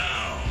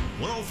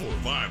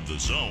104.5 The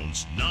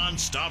Zone's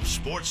non-stop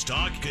sports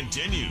talk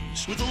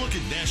continues with a look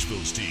at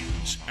Nashville's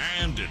teams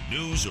and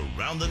news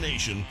around the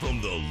nation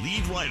from the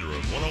lead writer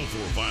of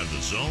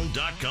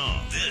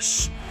 1045thezone.com.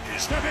 This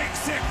is The Big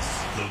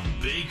Six. The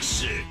Big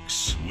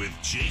Six with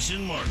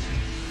Jason Martin,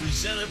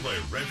 presented by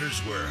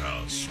Renters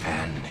Warehouse.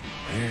 And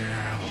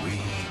here we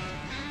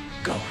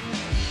go.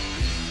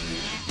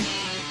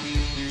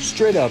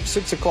 Straight up,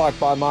 6 o'clock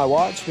by my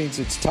watch means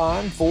it's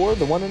time for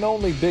the one and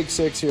only Big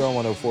Six here on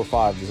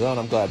 104.5 The Zone.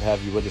 I'm glad to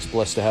have you with us.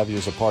 Blessed to have you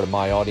as a part of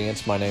my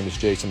audience. My name is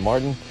Jason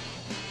Martin.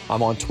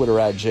 I'm on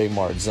Twitter at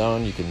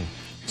JMartZone. You can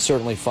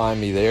certainly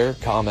find me there.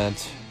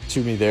 Comment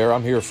to me there.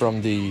 I'm here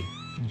from the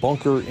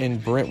bunker in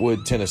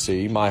Brentwood,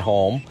 Tennessee, my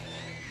home,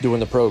 doing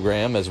the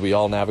program as we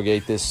all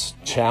navigate this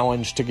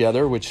challenge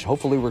together, which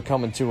hopefully we're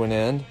coming to an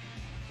end.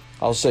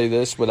 I'll say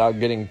this without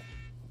getting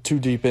too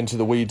deep into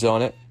the weeds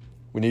on it.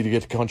 We need to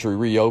get the country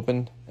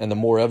reopened, and the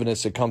more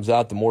evidence that comes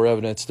out, the more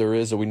evidence there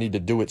is that we need to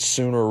do it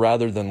sooner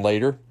rather than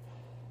later,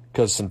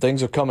 because some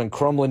things are coming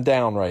crumbling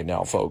down right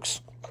now,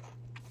 folks.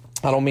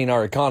 I don't mean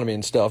our economy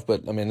and stuff,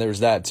 but, I mean, there's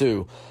that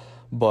too.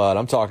 But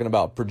I'm talking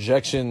about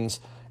projections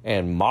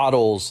and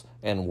models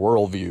and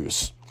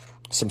worldviews.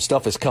 Some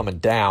stuff is coming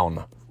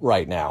down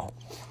right now.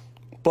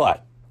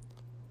 But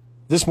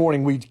this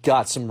morning we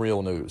got some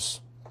real news.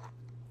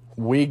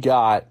 We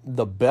got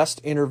the best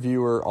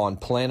interviewer on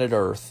planet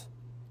Earth,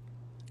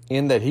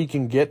 in that he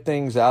can get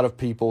things out of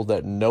people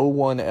that no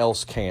one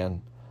else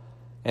can.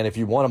 And if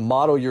you want to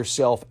model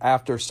yourself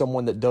after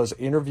someone that does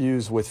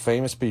interviews with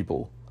famous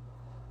people,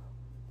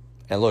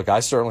 and look,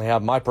 I certainly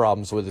have my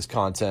problems with his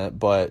content,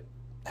 but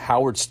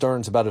Howard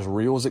Stern's about as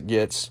real as it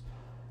gets.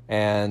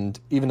 And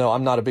even though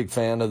I'm not a big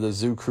fan of the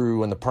Zoo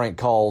Crew and the prank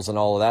calls and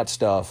all of that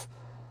stuff,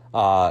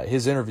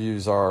 his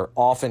interviews are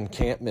often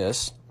can't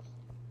miss.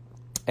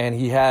 And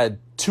he had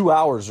 2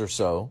 hours or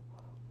so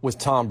with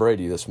Tom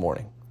Brady this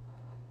morning.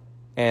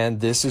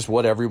 And this is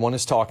what everyone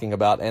is talking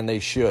about, and they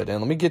should. And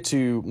let me get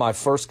to my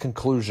first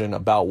conclusion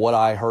about what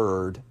I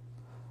heard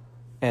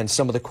and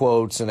some of the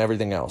quotes and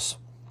everything else.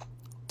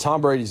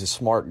 Tom Brady's a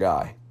smart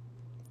guy,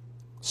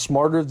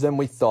 smarter than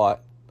we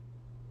thought,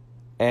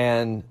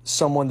 and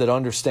someone that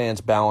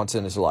understands balance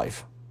in his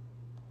life.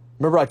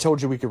 Remember I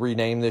told you we could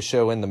rename this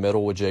show In the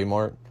Middle with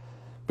J-Mart?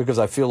 Because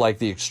I feel like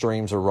the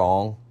extremes are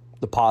wrong,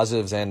 the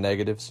positives and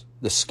negatives,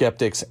 the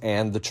skeptics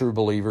and the true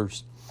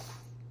believers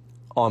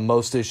on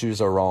most issues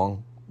are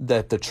wrong,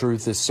 that the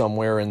truth is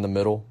somewhere in the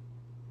middle.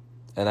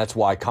 And that's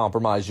why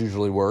compromise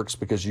usually works,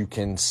 because you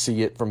can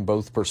see it from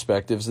both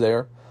perspectives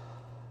there.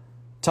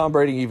 Tom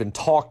Brady even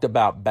talked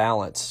about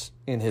balance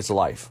in his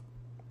life.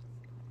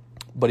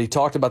 But he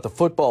talked about the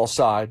football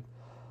side,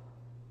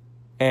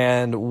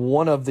 and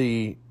one of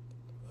the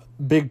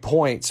big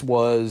points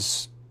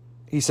was,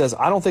 he says,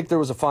 I don't think there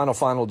was a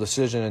final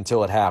decision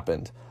until it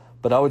happened.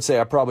 But I would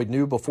say I probably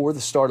knew before the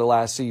start of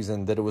last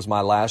season that it was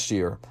my last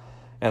year.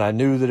 And I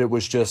knew that it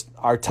was just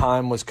our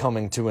time was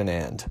coming to an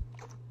end.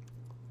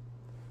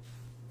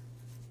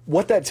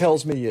 What that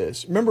tells me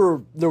is,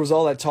 remember there was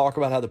all that talk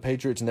about how the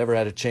Patriots never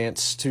had a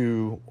chance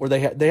to, or they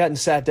hadn't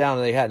sat down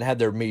and they hadn't had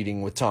their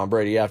meeting with Tom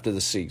Brady after the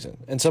season.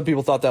 And some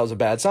people thought that was a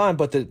bad sign,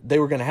 but that they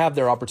were going to have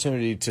their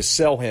opportunity to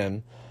sell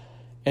him.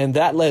 And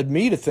that led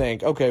me to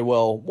think, okay,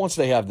 well, once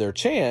they have their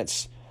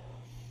chance,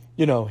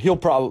 you know,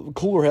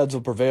 cooler heads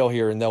will prevail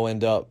here and they'll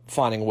end up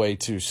finding a way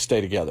to stay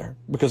together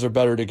because they're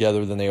better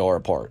together than they are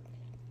apart.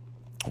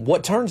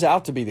 What turns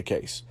out to be the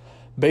case,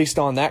 based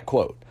on that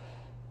quote,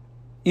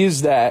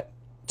 is that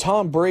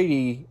Tom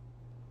Brady,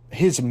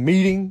 his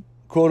meeting,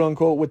 quote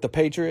unquote, with the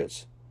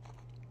Patriots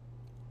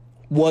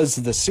was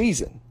the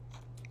season.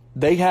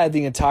 They had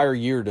the entire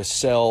year to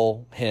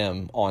sell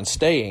him on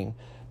staying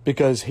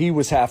because he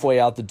was halfway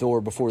out the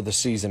door before the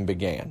season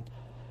began.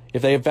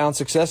 If they had found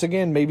success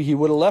again, maybe he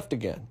would have left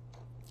again.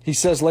 He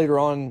says later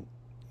on,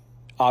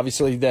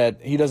 obviously, that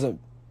he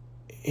doesn't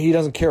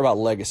care about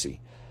legacy.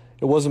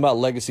 It wasn't about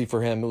legacy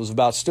for him. It was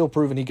about still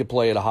proving he could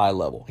play at a high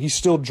level. He's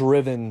still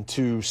driven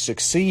to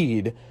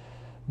succeed,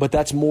 but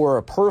that's more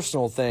a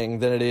personal thing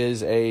than it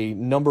is a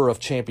number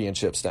of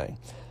championships thing.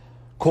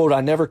 Quote,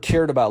 I never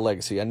cared about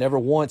legacy. I never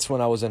once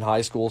when I was in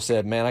high school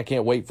said, man, I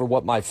can't wait for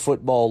what my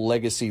football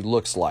legacy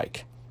looks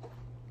like.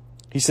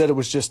 He said it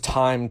was just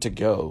time to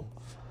go.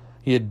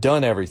 He had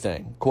done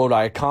everything. Quote,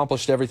 I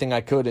accomplished everything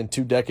I could in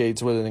 2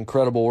 decades with an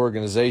incredible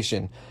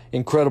organization,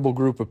 incredible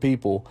group of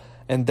people,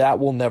 and that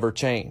will never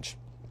change.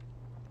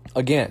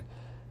 Again,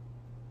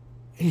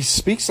 he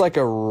speaks like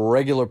a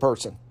regular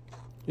person.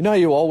 You know how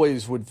you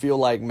always would feel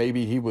like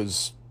maybe he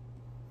was,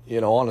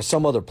 you know, on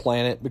some other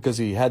planet because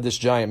he had this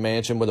giant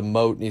mansion with a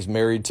moat and he's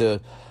married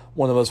to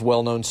one of the most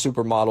well-known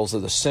supermodels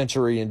of the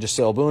century and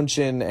Gisele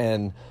Bündchen,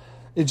 and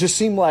it just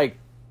seemed like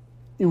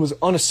it was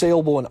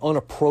unassailable and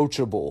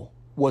unapproachable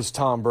was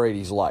Tom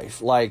Brady's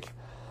life. Like,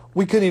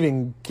 we couldn't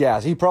even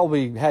guess. He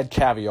probably had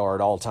caviar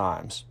at all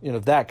times, you know,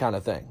 that kind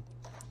of thing.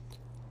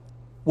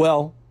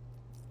 Well,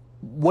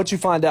 what you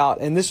find out,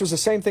 and this was the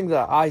same thing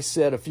that I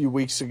said a few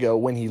weeks ago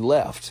when he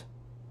left,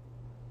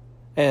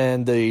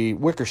 and the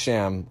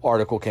Wickersham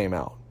article came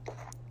out.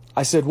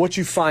 I said, what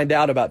you find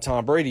out about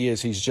Tom Brady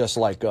is he's just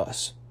like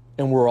us,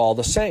 and we're all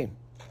the same.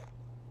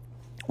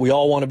 We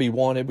all want to be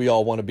wanted. We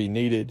all want to be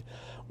needed.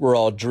 We're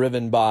all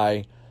driven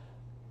by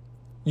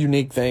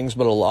unique things,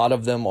 but a lot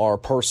of them are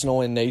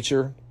personal in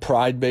nature,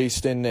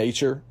 pride-based in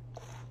nature.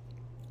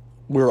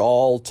 We're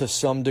all, to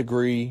some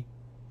degree,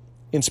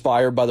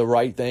 inspired by the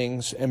right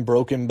things and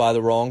broken by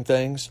the wrong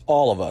things.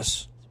 All of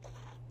us.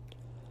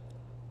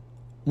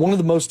 One of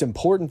the most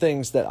important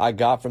things that I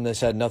got from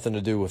this had nothing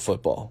to do with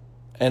football.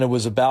 And it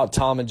was about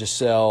Tom and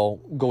Giselle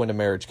going to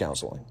marriage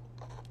counseling.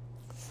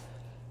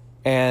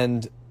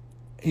 And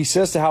he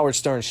says to Howard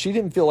Stern, she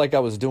didn't feel like I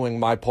was doing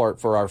my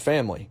part for our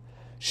family.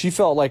 She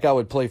felt like I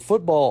would play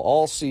football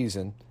all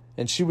season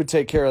and she would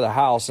take care of the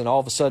house. And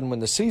all of a sudden when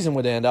the season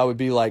would end, I would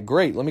be like,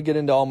 great, let me get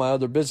into all my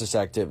other business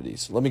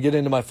activities. Let me get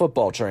into my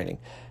football training.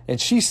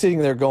 And she's sitting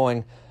there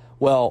going,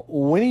 well,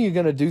 when are you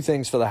going to do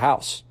things for the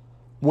house?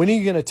 When are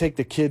you going to take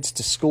the kids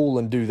to school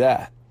and do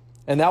that?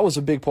 And that was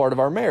a big part of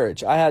our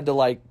marriage. I had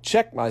to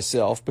check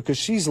myself because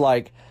she's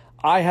like,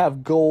 I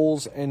have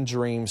goals and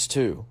dreams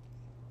too.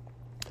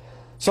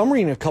 So I'm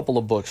reading a couple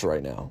of books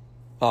right now.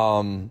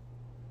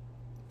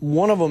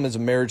 One of them is a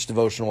marriage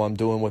devotional I'm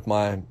doing with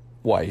my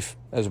wife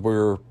as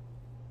we're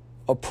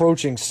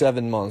approaching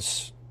 7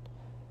 months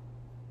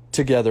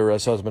together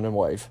as husband and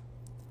wife.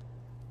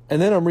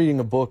 And then I'm reading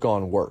a book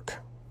on work.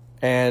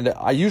 And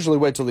I usually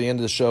wait till the end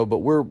of the show, but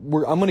I'm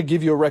going to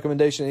give you a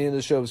recommendation at the end of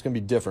the show. It's going to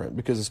be different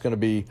because it's going to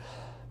be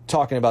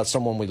talking about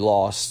someone we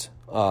lost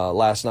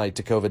last night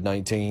to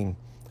COVID-19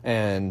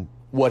 and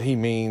what he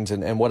means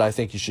and what I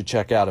think you should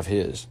check out of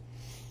his.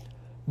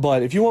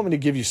 But if you want me to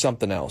give you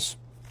something else,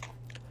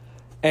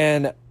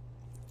 and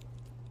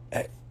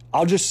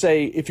I'll just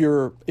say if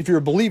you're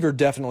a believer,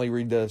 definitely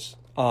read this.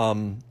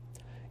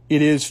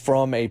 It is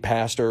from a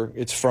pastor.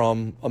 It's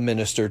from a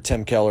minister,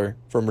 Tim Keller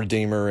from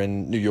Redeemer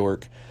in New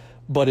York.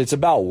 But it's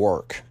about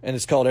work, and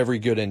it's called Every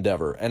Good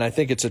Endeavor. And I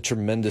think it's a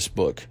tremendous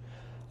book.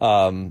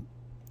 But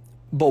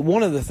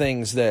one of the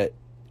things that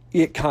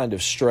it kind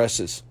of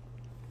stresses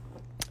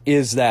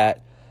is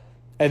that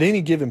at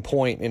any given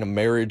point in a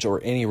marriage or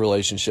any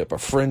relationship, a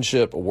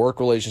friendship, a work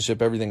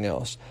relationship, everything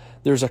else,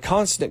 there's a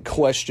constant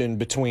question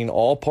between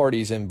all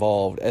parties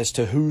involved as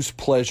to whose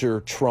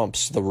pleasure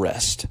trumps the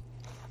rest.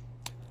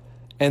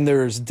 And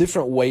there's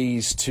different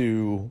ways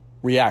to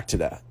react to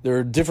that. There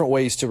are different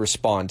ways to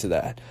respond to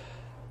that.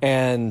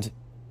 And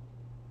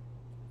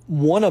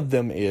one of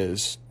them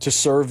is to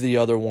serve the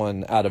other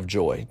one out of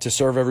joy, to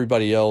serve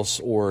everybody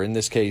else, or in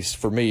this case,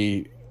 for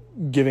me,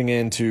 giving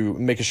in to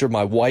making sure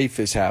my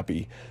wife is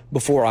happy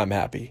before I'm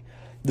happy.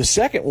 The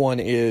second one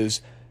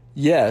is,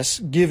 yes,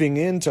 giving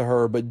in to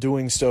her, but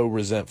doing so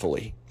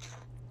resentfully,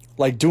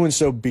 like doing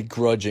so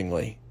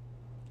begrudgingly,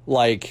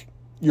 like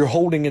you're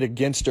holding it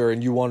against her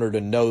and you want her to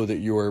know that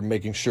you are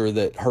making sure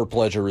that her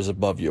pleasure is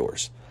above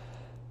yours.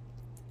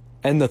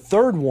 And the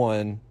third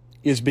one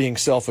is being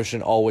selfish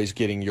and always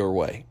getting your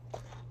way,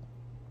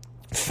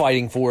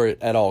 fighting for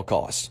it at all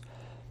costs.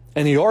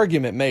 And the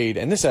argument made,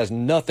 and this has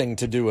nothing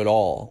to do at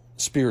all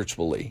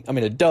spiritually, I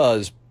mean it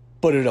does,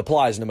 but it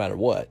applies no matter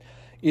what,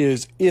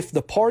 is if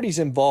the parties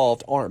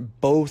involved aren't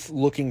both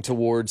looking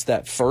towards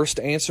that first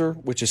answer,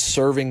 which is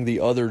serving the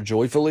other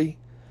joyfully,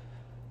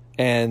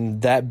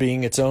 and that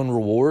being its own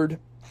reward,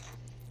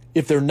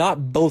 if they're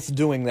not both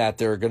doing that,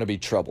 there are going to be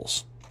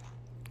troubles.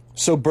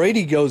 So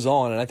Brady goes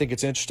on, and I think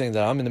it's interesting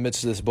that I'm in the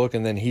midst of this book,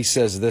 and then he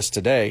says this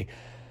today.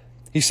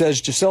 He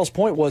says, Giselle's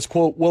point was,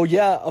 quote, well,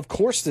 yeah, of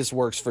course this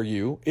works for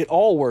you. It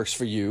all works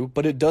for you,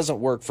 but it doesn't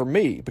work for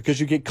me because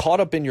you get caught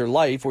up in your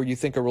life where you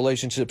think a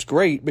relationship's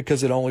great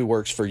because it only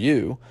works for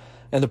you.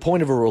 And the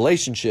point of a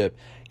relationship,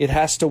 it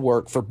has to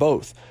work for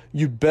both.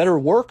 You better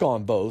work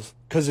on both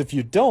because if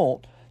you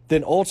don't,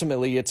 then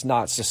ultimately it's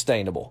not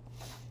sustainable.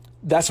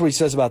 That's what he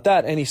says about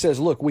that. And he says,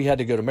 look, we had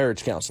to go to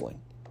marriage counseling.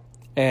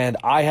 And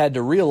I had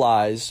to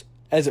realize,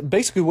 as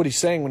basically what he's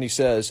saying when he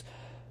says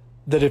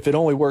that if it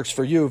only works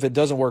for you, if it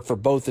doesn't work for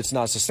both, it's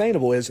not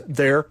sustainable, is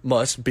there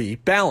must be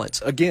balance.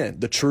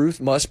 Again, the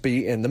truth must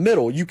be in the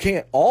middle. You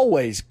can't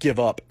always give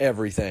up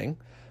everything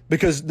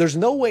because there's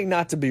no way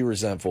not to be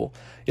resentful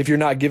if you're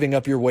not giving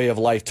up your way of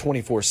life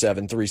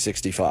 24/7,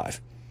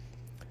 365.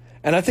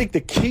 And I think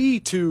the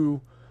key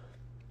to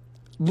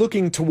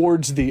looking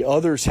towards the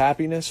other's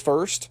happiness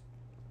first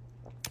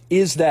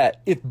is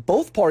that if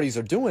both parties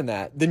are doing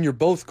that, then you're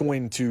both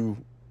going to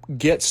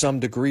get some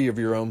degree of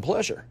your own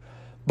pleasure,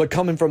 but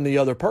coming from the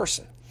other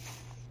person.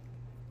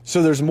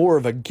 So there's more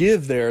of a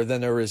give there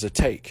than there is a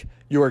take.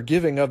 You are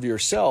giving of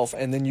yourself,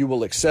 and then you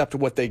will accept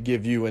what they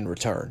give you in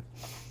return.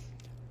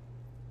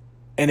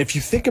 And if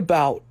you think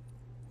about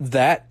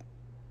that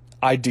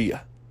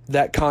idea,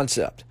 that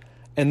concept,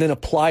 and then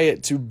apply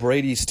it to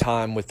Brady's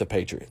time with the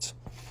Patriots,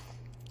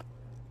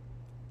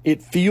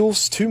 it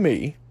feels to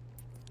me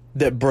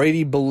that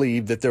Brady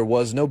believed that there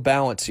was no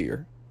balance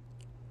here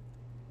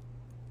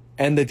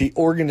and that the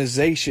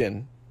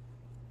organization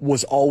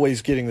was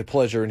always getting the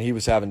pleasure and he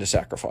was having to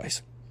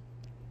sacrifice.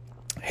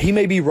 He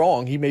may be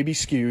wrong. He may be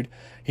skewed.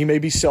 He may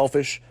be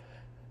selfish.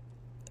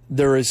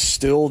 There is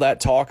still that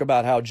talk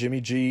about how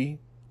Jimmy G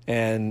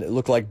and it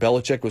looked like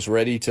Belichick was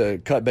ready to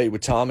cut bait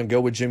with Tom and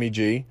go with Jimmy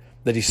G,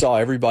 that he saw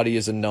everybody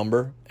as a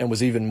number and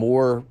was even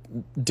more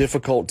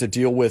difficult to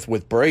deal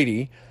with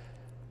Brady,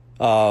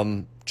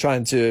 trying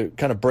to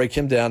kind of break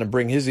him down and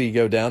bring his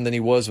ego down than he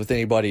was with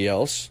anybody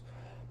else.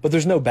 But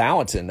there's no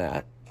balance in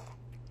that.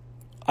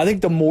 I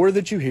think the more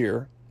that you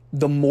hear,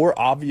 the more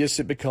obvious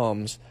it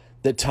becomes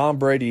that Tom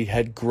Brady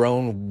had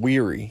grown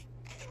weary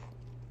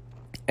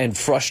and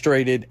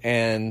frustrated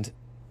and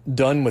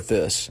done with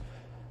this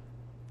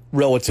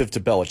relative to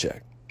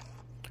Belichick.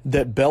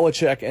 That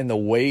Belichick and the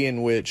way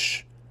in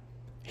which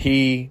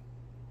he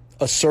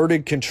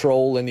asserted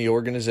control in the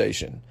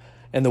organization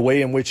and the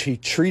way in which he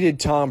treated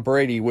Tom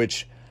Brady,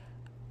 which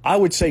I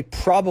would say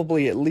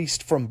probably, at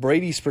least from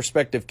Brady's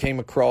perspective, came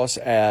across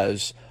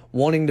as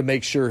wanting to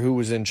make sure who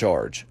was in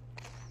charge,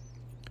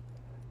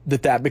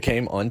 that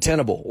became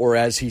untenable, or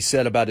as he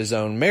said about his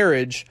own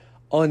marriage,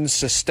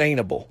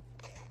 unsustainable.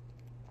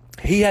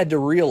 He had to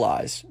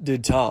realize,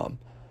 did Tom,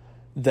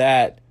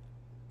 that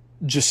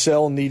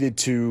Giselle needed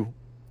to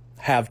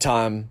have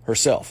time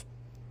herself,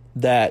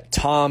 that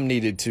Tom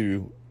needed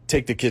to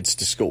take the kids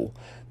to school,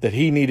 that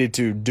he needed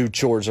to do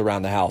chores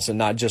around the house and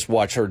not just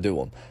watch her do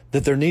them,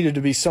 that there needed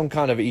to be some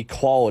kind of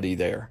equality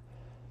there.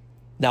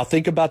 Now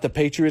think about the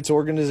Patriots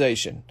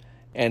organization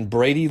and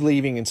Brady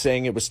leaving and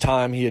saying it was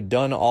time he had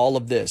done all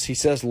of this. He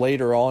says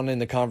later on in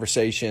the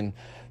conversation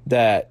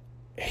that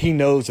he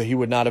knows that he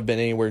would not have been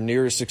anywhere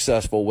near as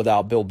successful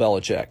without Bill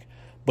Belichick.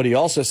 But he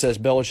also says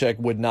Belichick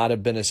would not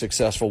have been as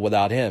successful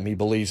without him. He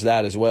believes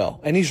that as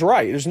well. And he's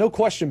right. There's no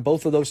question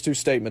both of those two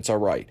statements are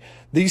right.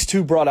 These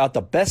two brought out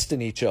the best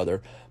in each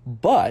other,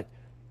 but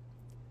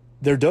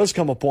there does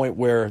come a point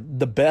where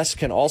the best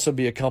can also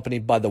be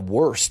accompanied by the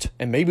worst.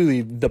 And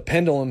maybe the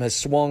pendulum has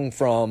swung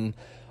from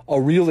a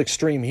real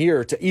extreme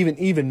here to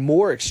even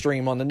more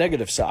extreme on the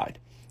negative side.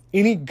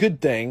 Any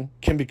good thing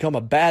can become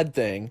a bad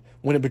thing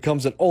when it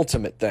becomes an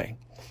ultimate thing.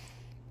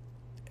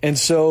 And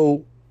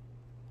so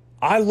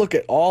I look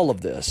at all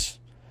of this,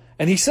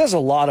 and he says a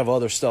lot of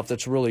other stuff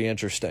that's really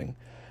interesting.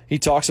 He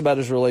talks about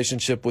his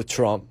relationship with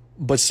Trump,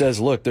 but says,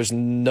 look, there's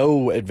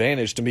no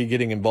advantage to me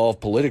getting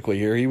involved politically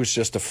here. He was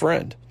just a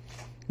friend.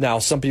 Now,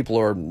 some people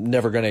are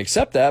never going to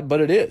accept that,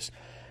 but it is.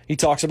 He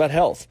talks about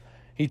health.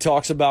 He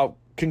talks about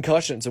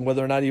concussions and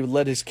whether or not he would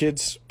let his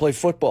kids play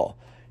football.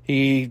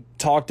 He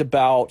talked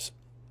about,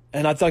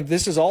 and I think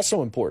this is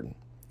also important,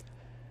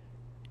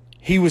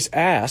 he was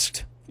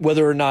asked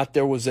whether or not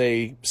there was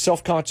a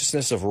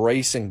self-consciousness of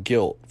race and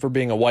guilt for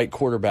being a white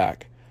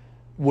quarterback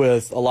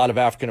with a lot of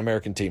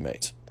African-American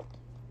teammates.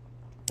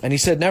 And he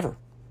said never.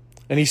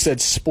 And he said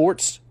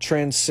sports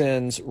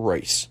transcends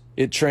race.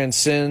 It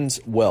transcends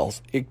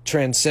wealth. It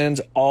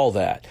transcends all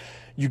that.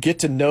 You get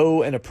to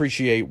know and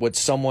appreciate what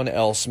someone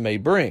else may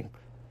bring.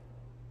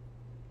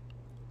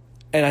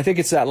 And I think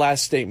it's that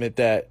last statement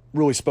that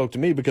really spoke to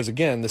me because,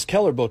 again, this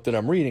Keller book that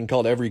I'm reading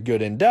called Every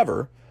Good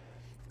Endeavor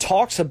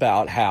talks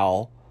about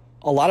how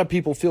a lot of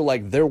people feel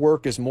like their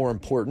work is more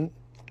important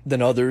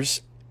than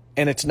others,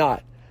 and it's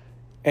not.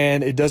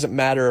 And it doesn't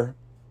matter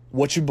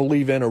what you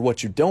believe in or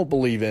what you don't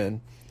believe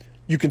in.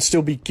 You can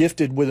still be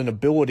gifted with an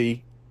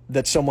ability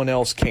that someone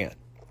else can't.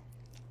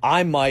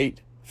 I might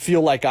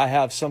feel like I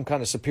have some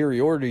kind of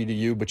superiority to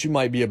you, but you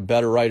might be a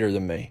better writer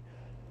than me,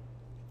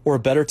 or a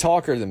better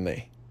talker than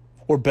me,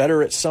 or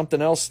better at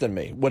something else than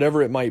me,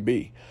 whatever it might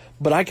be.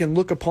 But I can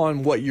look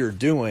upon what you're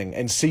doing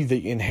and see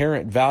the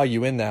inherent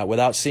value in that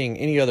without seeing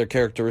any other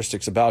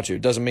characteristics about you.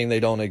 It doesn't mean they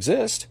don't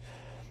exist.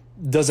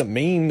 Doesn't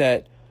mean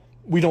that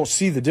we don't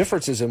see the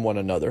differences in one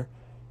another.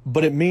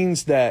 But it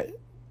means that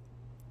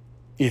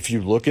if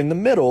you look in the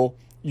middle,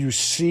 you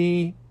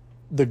see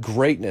the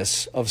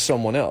greatness of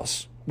someone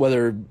else,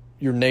 whether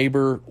your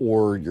neighbor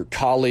or your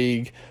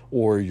colleague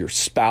or your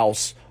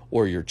spouse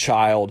or your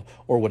child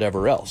or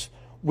whatever else.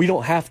 We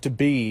don't have to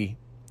be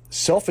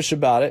selfish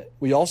about it.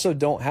 We also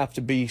don't have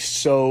to be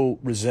so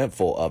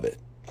resentful of it.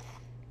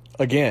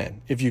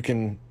 Again, if you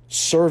can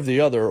serve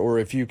the other or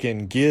if you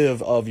can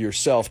give of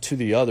yourself to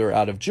the other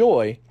out of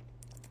joy,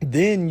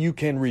 then you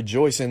can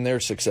rejoice in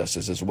their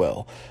successes as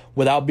well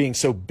without being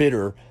so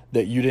bitter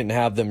that you didn't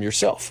have them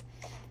yourself.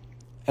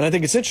 And I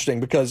think it's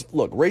interesting because,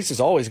 look, race is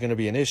always going to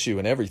be an issue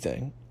in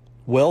everything.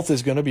 Wealth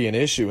is going to be an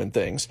issue in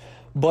things,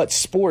 but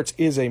sports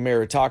is a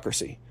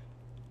meritocracy.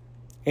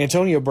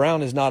 Antonio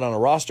Brown is not on a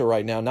roster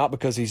right now, not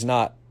because he's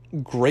not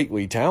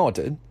greatly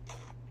talented,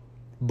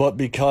 but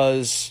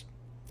because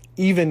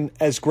even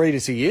as great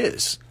as he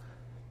is,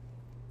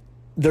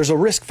 there's a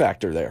risk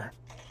factor there.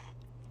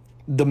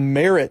 The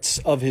merits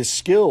of his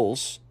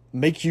skills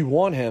make you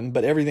want him,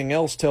 but everything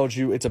else tells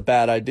you it's a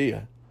bad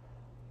idea.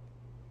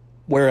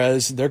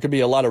 Whereas there could be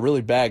a lot of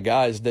really bad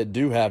guys that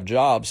do have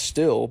jobs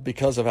still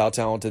because of how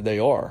talented they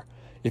are.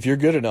 If you're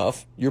good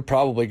enough, you're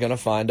probably going to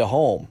find a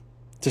home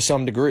to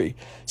some degree.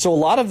 So a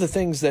lot of the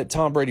things that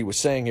Tom Brady was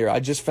saying here, I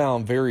just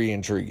found very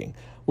intriguing.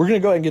 We're going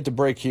to go ahead and get to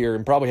break here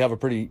and probably have I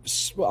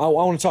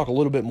want to talk a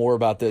little bit more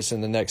about this in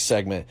the next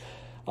segment.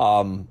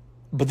 But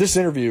this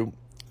interview,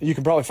 you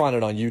can probably find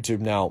it on YouTube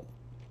now,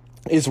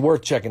 is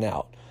worth checking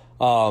out.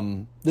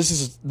 This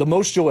is the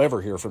most you'll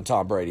ever hear from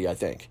Tom Brady, I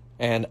think.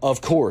 And,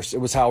 of course, it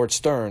was Howard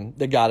Stern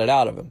that got it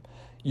out of him.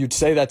 You'd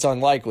say that's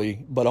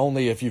unlikely, but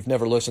only if you've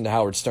never listened to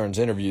Howard Stern's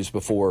interviews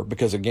before,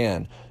 because,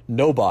 again,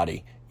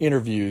 nobody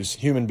interviews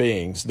human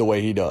beings the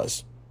way he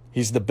does.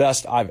 He's the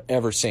best I've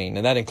ever seen,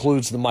 and that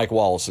includes the Mike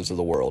Wallaces of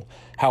the world.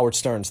 Howard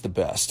Stern's the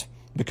best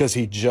because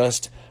he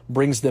just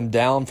brings them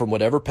down from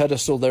whatever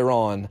pedestal they're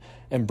on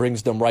and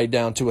brings them right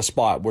down to a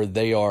spot where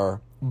they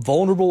are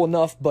vulnerable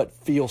enough but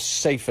feel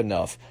safe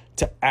enough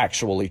to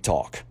actually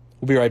talk.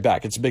 We'll be right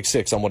back. It's Big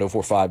Six on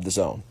 104.5 The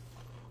Zone.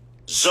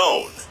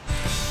 Zone.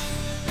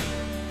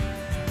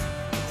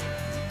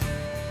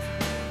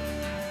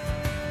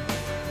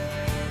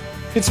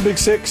 It's Big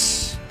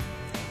Six.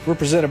 We're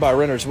presented by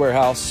Renter's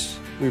Warehouse.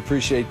 We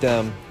appreciate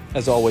them,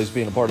 as always,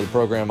 being a part of the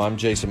program. I'm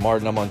Jason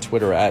Martin. I'm on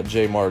Twitter at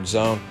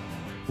JMartZone.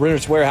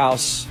 Renter's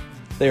Warehouse,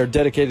 they are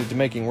dedicated to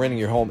making renting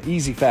your home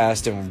easy,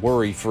 fast, and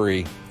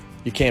worry-free.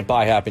 You can't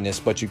buy happiness,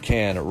 but you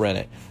can rent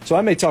it. So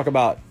I may talk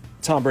about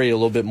Tom Brady a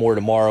little bit more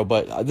tomorrow,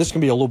 but this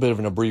can be a little bit of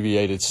an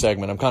abbreviated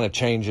segment. I'm kind of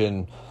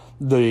changing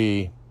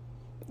the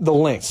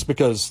lengths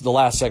because the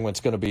last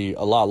segment's going to be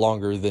a lot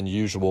longer than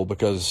usual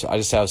because I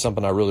just have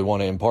something I really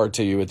want to impart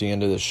to you at the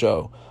end of the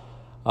show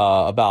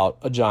about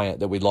a Giant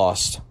that we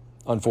lost,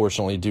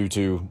 unfortunately, due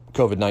to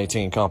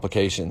COVID-19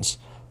 complications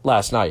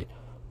last night.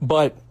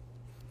 But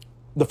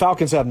the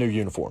Falcons have new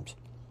uniforms.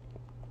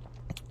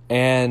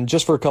 And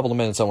just for a couple of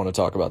minutes, I want to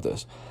talk about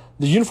this.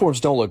 The uniforms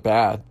don't look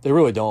bad. They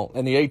really don't.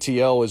 And the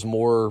ATL is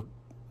more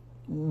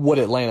what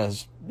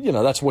Atlanta's,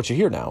 that's what you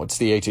hear now. It's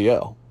the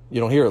ATL. You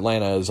don't hear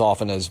Atlanta as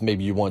often as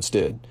maybe you once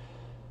did.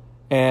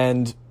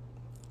 And,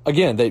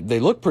 again, they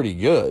look pretty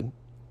good.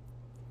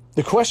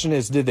 The question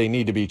is, did they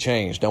need to be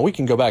changed? Now, we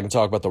can go back and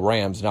talk about the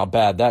Rams and how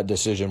bad that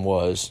decision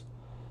was.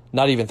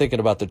 Not even thinking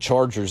about the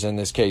Chargers in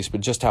this case,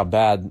 but just how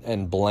bad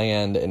and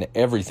bland and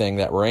everything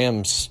that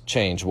Rams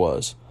change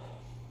was.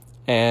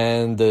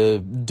 And the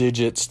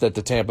digits that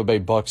the Tampa Bay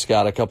Bucks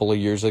got a couple of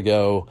years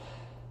ago.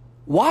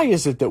 Why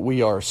is it that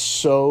we are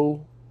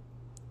so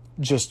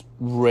just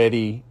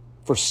ready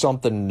for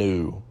something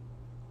new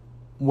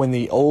when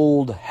the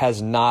old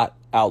has not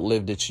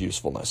outlived its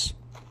usefulness?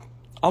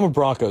 I'm a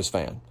Broncos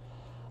fan.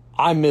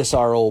 I miss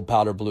our old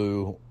powder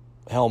blue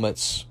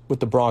helmets with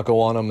the Bronco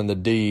on them and the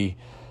D,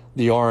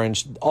 the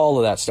orange, all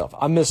of that stuff.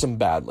 I miss them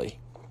badly.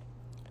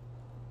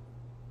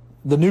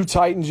 The new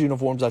Titans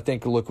uniforms, I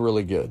think, look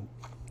really good.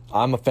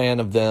 I'm a fan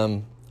of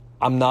them.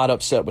 I'm not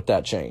upset with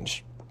that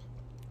change.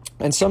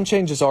 And some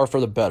changes are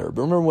for the better.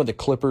 But remember when the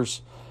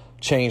Clippers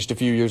changed a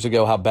few years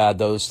ago, how bad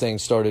those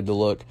things started to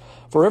look?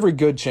 For every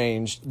good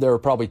change, there are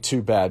probably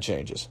two bad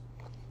changes.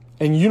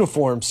 And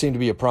uniforms seem to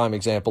be a prime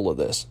example of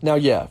this. Now,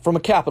 yeah, from a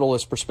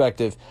capitalist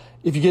perspective,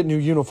 if you get new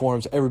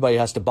uniforms, everybody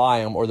has to buy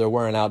them or they're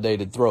wearing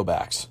outdated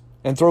throwbacks.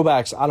 And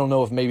throwbacks, I don't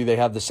know if maybe they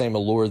have the same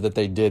allure that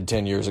they did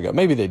 10 years ago.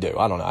 Maybe they do.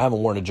 I don't know. I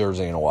haven't worn a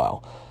jersey in a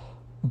while.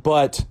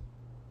 But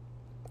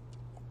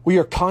we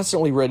are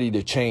constantly ready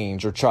to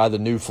change or try the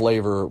new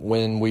flavor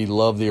when we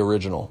love the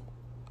original.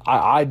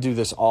 I do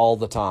this all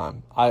the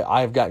time.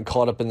 I've gotten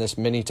caught up in this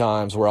many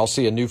times where I'll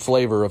see a new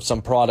flavor of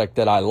some product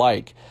that I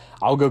like.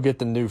 I'll go get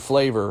the new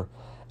flavor,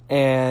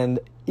 and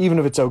even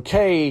if it's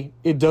okay,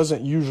 it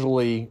doesn't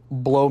usually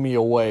blow me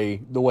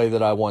away the way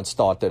that I once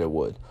thought that it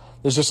would.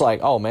 It's just like,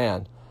 oh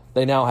man,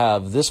 they now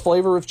have this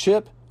flavor of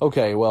chip?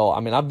 Okay, well,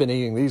 I've been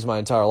eating these my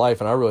entire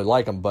life, and I really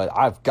like them, but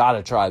I've got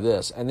to try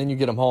this. And then you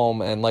get them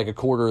home, and like a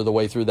quarter of the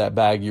way through that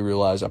bag, you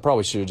realize I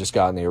probably should have just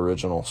gotten the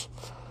originals.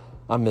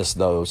 I miss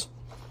those.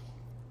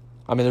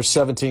 There's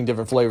 17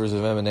 different flavors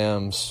of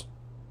M&Ms,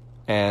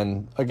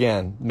 and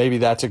again, maybe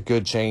that's a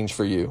good change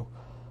for you.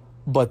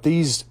 But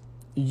these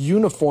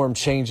uniform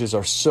changes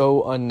are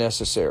so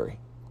unnecessary.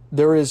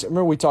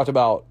 Remember we talked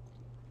about,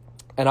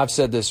 and I've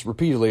said this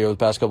repeatedly over the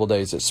past couple of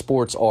days, that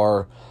sports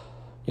are,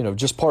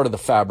 just part of the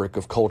fabric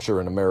of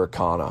culture in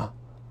Americana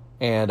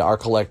and our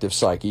collective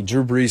psyche.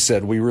 Drew Brees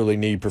said we really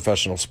need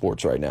professional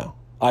sports right now.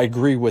 I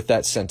agree with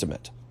that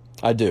sentiment.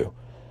 I do.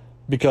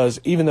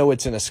 Because even though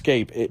it's an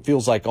escape, it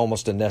feels like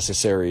almost a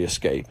necessary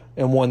escape,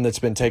 and one that's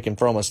been taken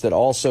from us that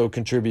also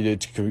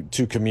contributed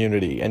to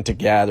community and to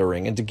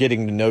gathering and to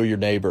getting to know your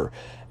neighbor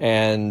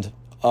and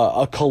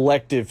a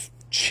collective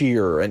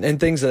cheer and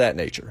things of that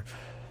nature.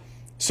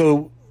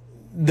 So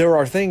there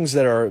are things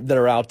that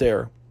are out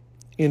there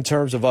in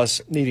terms of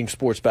us needing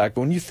sports back.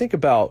 But when you think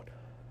about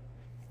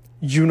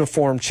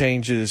uniform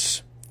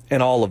changes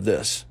and all of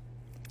this,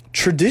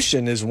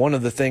 tradition is one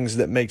of the things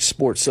that makes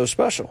sports so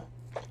special.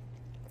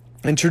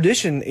 And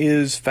tradition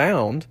is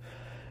found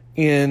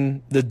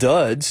in the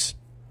duds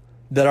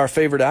that our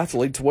favorite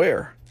athletes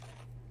wear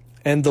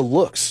and the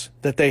looks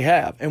that they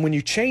have. And when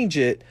you change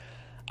it,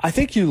 I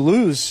think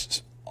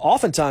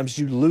oftentimes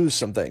you lose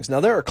some things.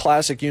 Now, there are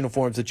classic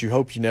uniforms that you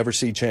hope you never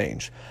see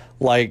change,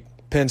 like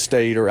Penn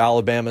State or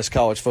Alabama's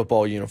college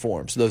football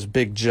uniforms, those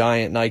big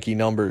giant Nike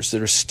numbers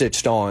that are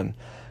stitched on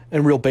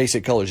in real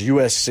basic colors.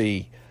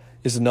 USC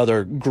is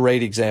another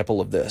great example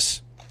of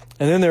this.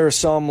 And then there are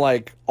some,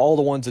 like all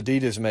the ones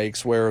Adidas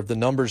makes, where the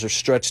numbers are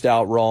stretched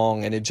out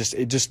wrong and it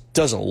just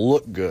doesn't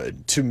look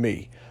good to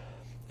me.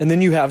 And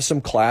then you have some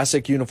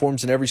classic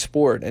uniforms in every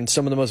sport, and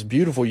some of the most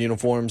beautiful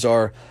uniforms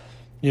are,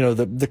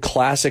 the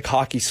classic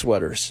hockey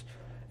sweaters.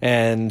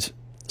 And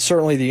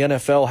certainly the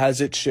NFL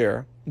has its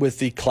share with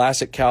the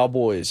classic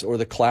Cowboys or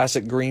the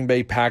classic Green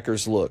Bay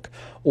Packers look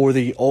or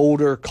the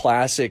older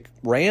classic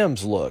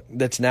Rams look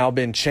that's now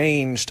been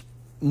changed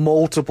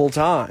multiple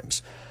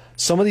times.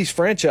 Some of these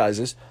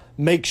franchises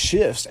make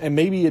shifts, and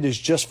maybe it is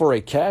just for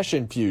a cash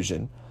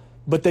infusion,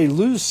 but they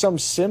lose some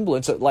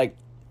semblance of, like,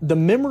 the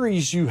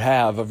memories you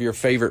have of your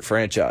favorite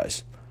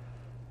franchise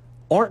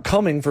aren't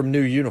coming from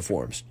new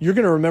uniforms. You're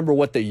going to remember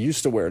what they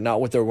used to wear,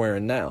 not what they're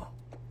wearing now.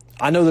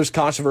 I know there's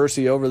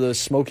controversy over the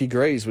smoky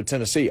grays with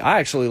Tennessee. I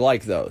actually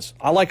like those.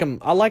 I like them.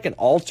 I like an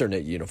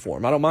alternate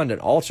uniform. I don't mind an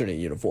alternate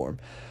uniform.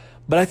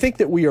 But I think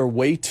that we are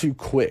way too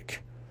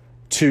quick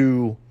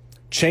to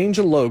change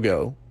a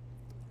logo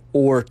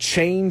or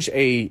change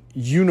a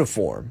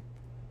uniform,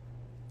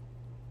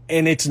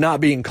 and it's not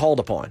being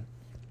called upon.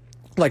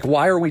 Like,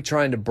 why are we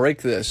trying to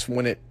break this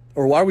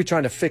or why are we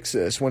trying to fix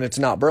this when it's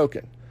not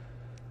broken?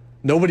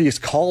 Nobody is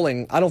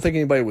calling. I don't think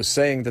anybody was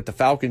saying that the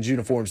Falcons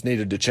uniforms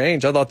needed to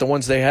change. I thought the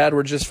ones they had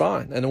were just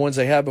fine, and the ones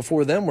they had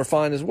before them were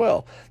fine as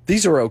well.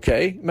 These are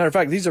okay. Matter of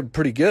fact, these are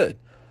pretty good.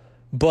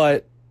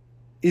 But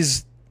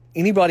is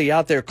anybody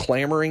out there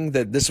clamoring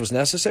that this was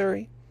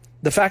necessary?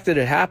 The fact that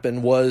it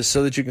happened was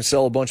so that you can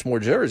sell a bunch more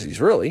jerseys,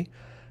 really.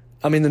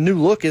 I mean, the new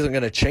look isn't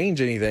going to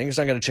change anything. It's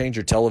not going to change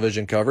your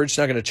television coverage. It's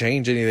not going to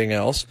change anything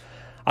else.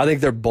 I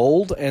think they're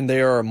bold, and they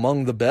are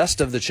among the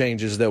best of the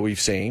changes that we've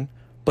seen,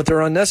 but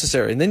they're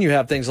unnecessary. And then you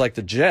have things like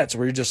the Jets,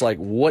 where you're just like,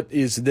 what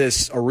is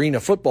this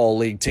Arena Football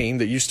League team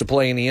that used to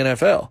play in the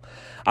NFL?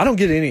 I don't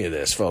get any of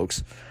this,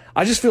 folks.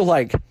 I just feel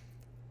like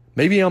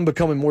maybe I'm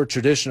becoming more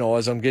traditional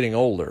as I'm getting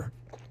older.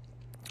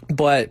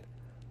 But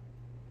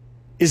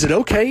is it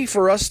okay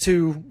for us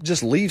to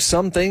just leave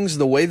some things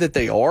the way that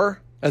they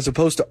are, as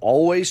opposed to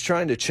always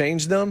trying to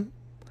change them?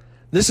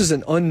 This is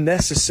an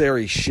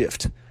unnecessary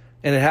shift,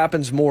 and it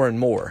happens more and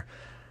more.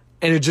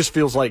 And it just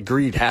feels like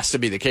greed has to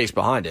be the case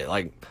behind it.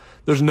 Like,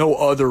 there's no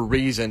other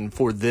reason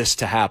for this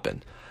to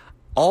happen.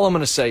 All I'm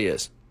going to say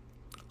is,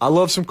 I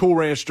love some Cool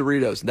Ranch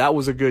Doritos. That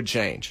was a good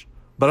change.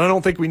 But I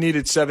don't think we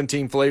needed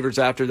 17 flavors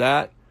after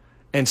that.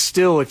 And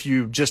still, if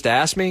you just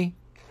ask me,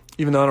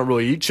 even though I don't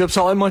really eat chips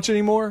all that much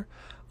anymore,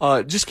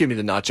 just give me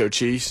the nacho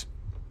cheese.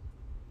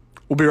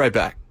 We'll be right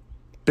back.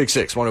 Big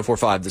Six,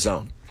 104.5 The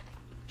Zone.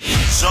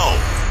 Zone.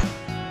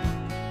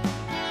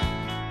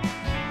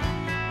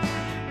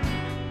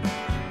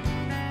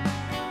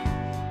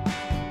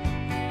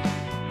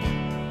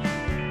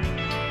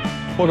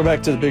 Welcome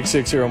back to the Big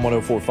Six here on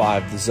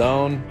 104.5 The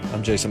Zone.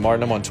 I'm Jason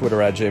Martin. I'm on Twitter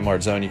at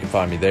JMartZone. You can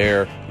find me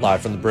there,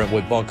 live from the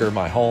Brentwood Bunker,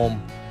 my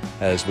home,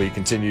 as we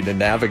continue to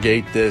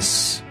navigate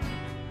this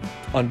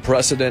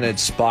unprecedented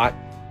spot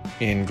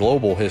in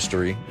global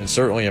history and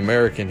certainly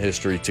American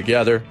history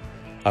together.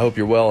 I hope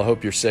you're well. I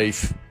hope you're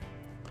safe.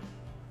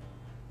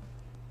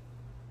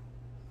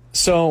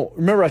 So,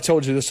 remember I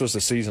told you this was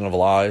the season of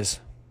lies?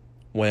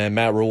 When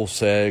Matt Rule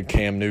said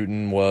Cam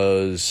Newton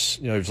was,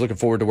 he was looking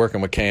forward to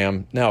working with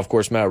Cam. Now, of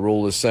course, Matt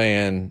Rule is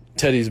saying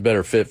Teddy's a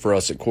better fit for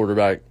us at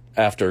quarterback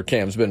after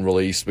Cam's been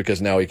released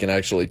because now he can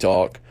actually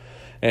talk.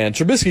 And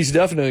Trubisky's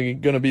definitely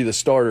going to be the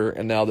starter,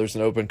 and now there's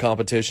an open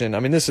competition. I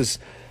mean, it's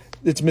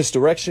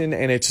misdirection,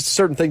 and it's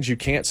certain things you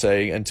can't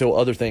say until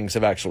other things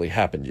have actually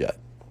happened yet.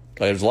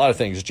 Like, there's a lot of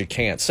things that you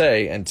can't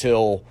say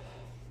until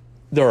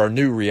there are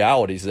new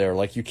realities there.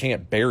 Like, you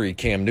can't bury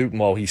Cam Newton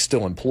while he's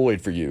still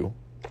employed for you.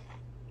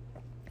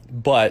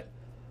 But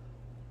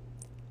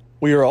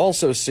we are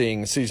also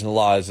seeing Season of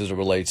Lies as it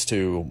relates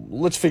to,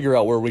 let's figure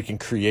out where we can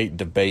create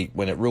debate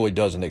when it really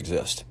doesn't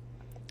exist.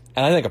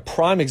 And I think a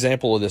prime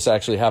example of this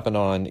actually happened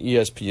on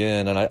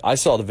ESPN, and I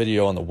saw the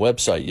video on the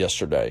website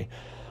yesterday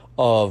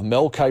of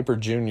Mel Kiper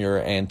Jr.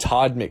 and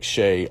Todd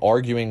McShay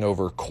arguing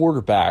over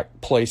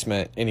quarterback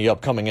placement in the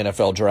upcoming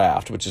NFL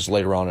draft, which is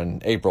later on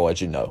in April,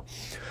 as you know.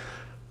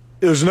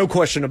 There's no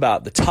question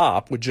about the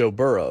top with Joe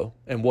Burrow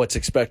and what's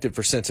expected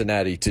for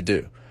Cincinnati to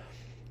do.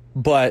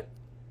 But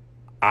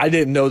I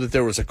didn't know that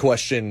there was a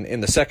question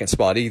in the second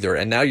spot either.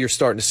 And now you're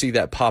starting to see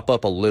that pop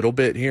up a little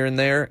bit here and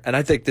there. And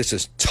I think this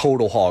is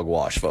total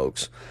hogwash,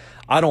 folks.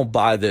 I don't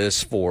buy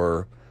this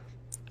for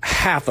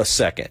half a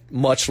second,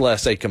 much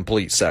less a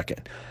complete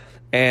second.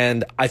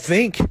 And I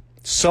think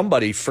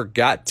somebody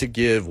forgot to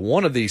give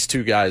one of these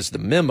two guys the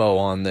memo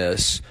on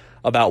this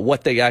about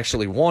what they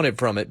actually wanted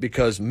from it,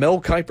 because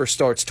Mel Kiper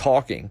starts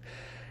talking.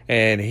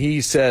 And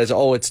he says,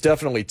 oh, it's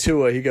definitely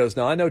Tua. He goes,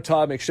 now, I know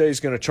Todd McShay is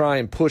going to try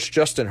and push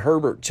Justin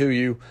Herbert to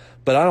you,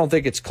 but I don't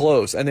think it's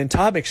close. And then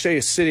Todd McShay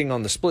is sitting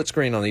on the split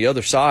screen on the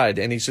other side,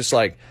 and he's just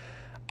like,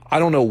 I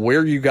don't know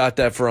where you got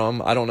that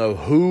from. I don't know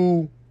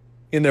who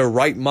in their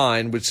right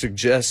mind would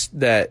suggest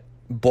that,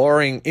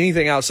 barring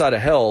anything outside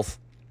of health,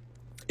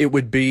 it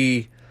would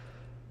be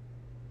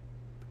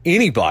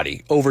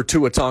anybody over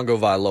Tua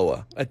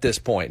Tagovailoa at this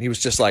point. He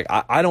was just like,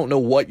 I don't know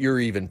what you're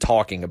even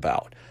talking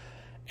about.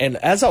 And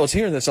as I was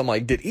hearing this, I'm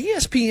like, did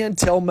ESPN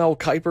tell Mel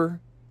Kiper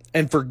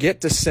and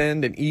forget to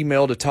send an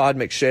email to Todd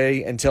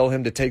McShay and tell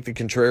him to take the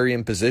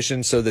contrarian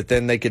position so that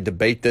then they could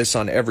debate this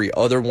on every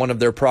other one of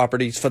their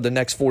properties for the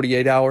next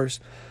 48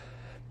 hours?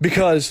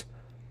 Because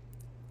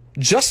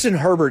Justin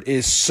Herbert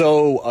is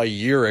so a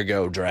year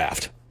ago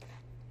draft.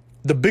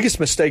 The biggest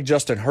mistake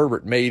Justin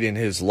Herbert made in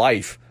his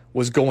life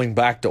was going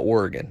back to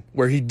Oregon,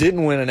 where he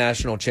didn't win a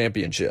national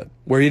championship,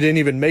 where he didn't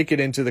even make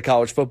it into the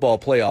college football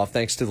playoff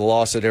thanks to the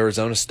loss at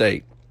Arizona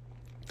State,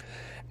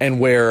 and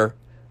where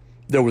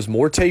there was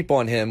more tape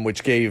on him,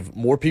 which gave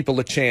more people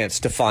a chance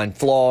to find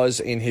flaws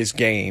in his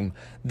game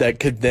that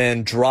could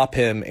then drop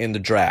him in the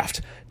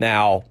draft.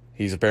 Now,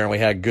 he's apparently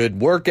had good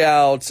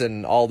workouts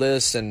and all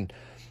this, and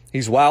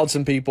he's wowed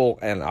some people,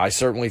 and I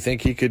certainly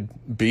think he could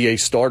be a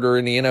starter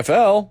in the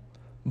NFL.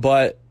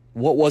 But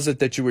what was it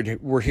that you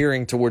were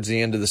hearing towards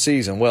the end of the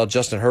season? Well,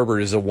 Justin Herbert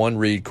is a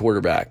one-read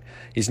quarterback.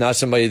 He's not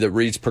somebody that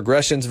reads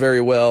progressions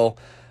very well.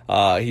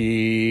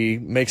 He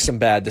makes some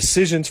bad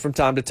decisions from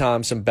time to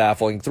time, some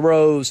baffling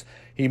throws.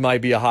 He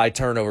might be a high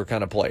turnover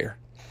kind of player.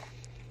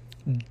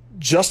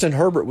 Justin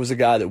Herbert was a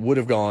guy that would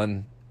have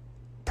gone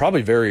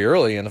probably very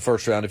early in the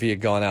first round if he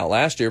had gone out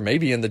last year,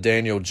 maybe in the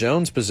Daniel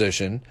Jones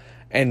position.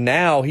 And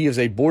now he is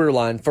a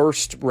borderline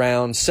first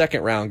round,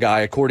 second round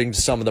guy, according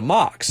to some of the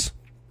mocks.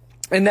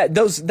 And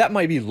that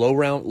might be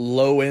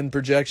low end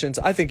projections.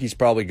 I think he's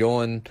probably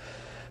going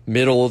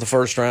middle of the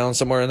first round,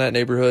 somewhere in that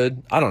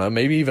neighborhood. I don't know,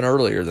 maybe even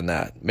earlier than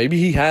that. Maybe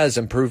he has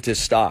improved his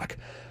stock.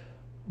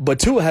 But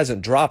Tua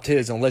hasn't dropped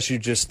his unless you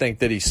just think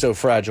that he's so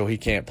fragile he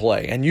can't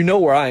play. And you know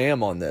where I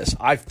am on this.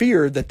 I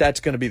fear that that's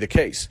going to be the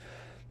case,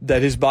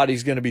 that his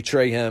body's going to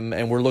betray him,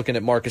 and we're looking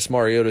at Marcus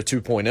Mariota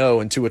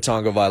 2.0 and Tua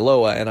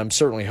Tagovailoa, and I'm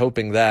certainly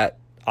hoping that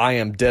I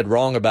am dead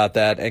wrong about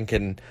that and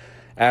can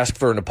ask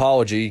for an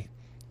apology,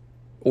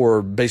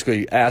 or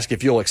basically ask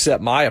if you'll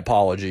accept my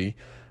apology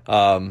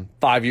 5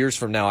 years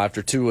from now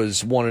after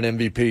Tua's won an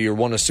MVP or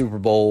won a Super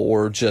Bowl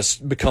or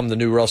just become the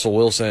new Russell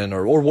Wilson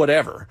or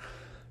whatever.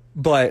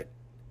 But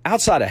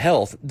outside of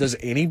health, is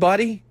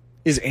anybody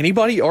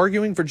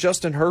arguing for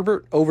Justin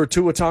Herbert over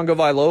Tua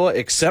Tagovailoa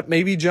except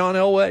maybe John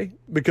Elway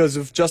because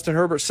of Justin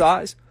Herbert's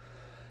size?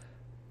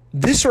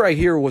 This right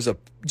here was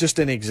just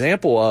an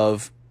example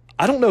of,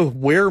 I don't know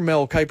where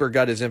Mel Kiper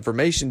got his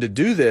information to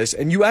do this,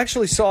 and you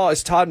actually saw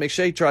as Todd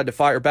McShay tried to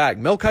fire back,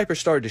 Mel Kiper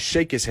started to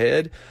shake his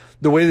head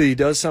the way that he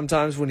does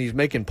sometimes when he's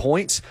making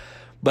points.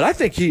 But I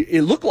think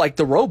it looked like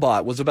the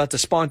robot was about to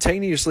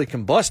spontaneously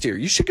combust here.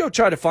 You should go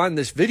try to find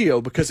this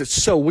video because it's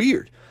so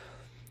weird.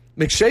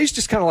 McShay's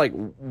just kind of like,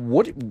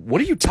 what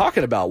are you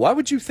talking about? Why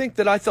would you think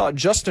that I thought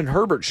Justin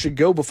Herbert should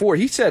go before?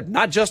 He said,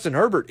 not Justin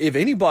Herbert. If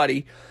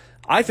anybody,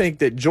 I think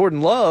that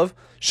Jordan Love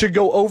should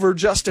go over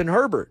Justin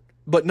Herbert.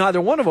 But neither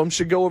one of them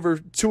should go over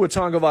Tua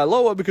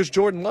Tagovailoa because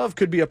Jordan Love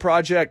could be a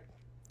project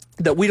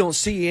that we don't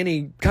see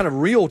any kind of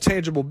real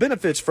tangible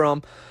benefits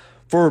from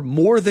for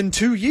more than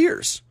 2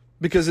 years,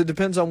 because it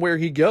depends on where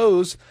he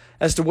goes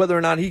as to whether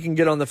or not he can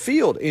get on the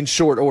field in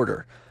short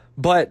order.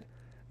 But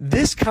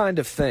this kind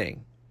of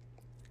thing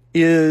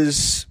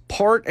is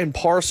part and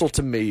parcel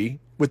to me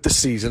with the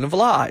season of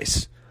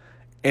lies.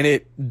 And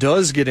it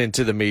does get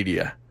into the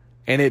media,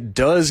 and it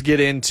does get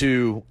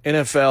into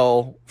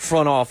NFL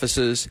front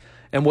offices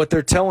and what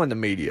they're telling the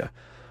media.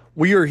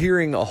 We are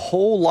hearing a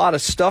whole lot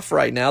of stuff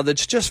right now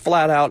that's just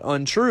flat out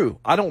untrue.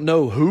 I don't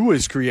know who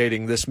is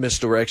creating this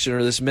misdirection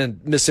or this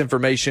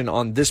misinformation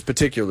on this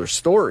particular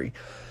story,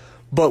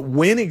 but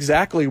when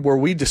exactly were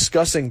we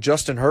discussing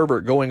Justin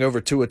Herbert going over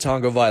Tua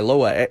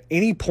Tagovailoa at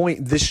any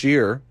point this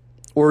year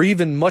or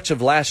even much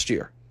of last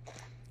year?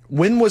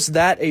 When was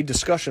that a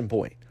discussion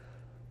point?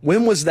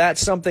 When was that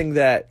something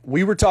that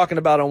we were talking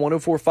about on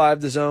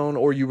 104.5 The Zone,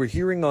 or you were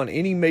hearing on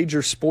any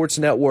major sports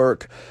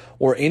network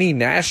or any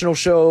national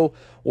show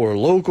or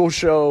local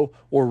show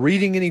or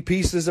reading any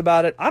pieces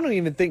about it? I don't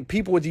even think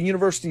people at the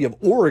University of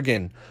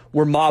Oregon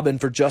were mobbing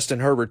for Justin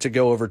Herbert to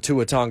go over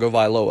Tua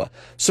Tagovailoa.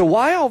 So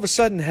why all of a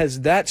sudden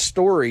has that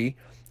story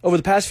over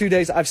the past few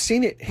days, I've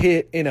seen it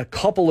hit in a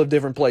couple of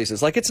different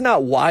places. Like, it's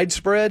not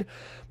widespread,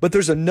 but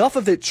there's enough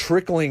of it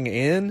trickling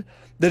in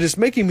that is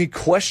making me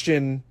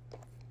question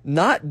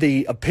not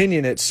the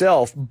opinion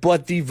itself,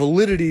 but the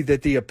validity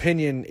that the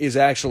opinion is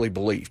actually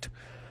believed.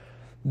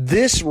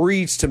 This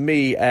reads to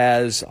me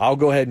as, I'll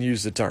go ahead and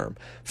use the term,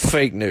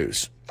 fake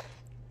news.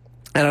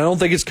 And I don't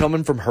think it's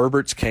coming from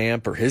Herbert's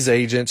camp or his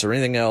agents or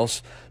anything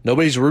else.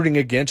 Nobody's rooting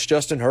against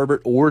Justin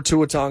Herbert or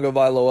Tua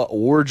Tagovailoa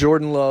or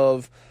Jordan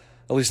Love,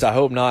 at least I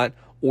hope not,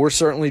 or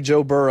certainly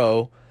Joe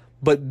Burrow.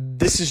 But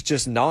this is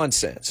just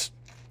nonsense.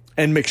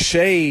 And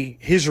McShay,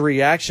 his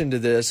reaction to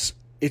this,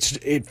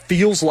 it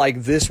feels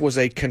like this was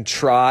a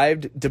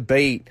contrived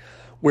debate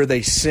where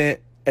they sent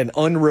an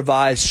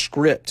unrevised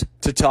script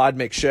to Todd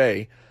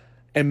McShay,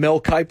 and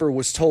Mel Kiper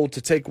was told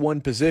to take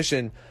one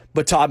position,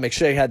 but Todd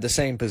McShay had the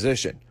same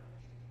position.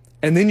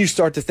 And then you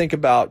start to think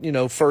about,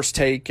 First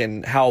Take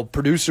and how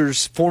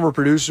former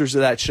producers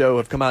of that show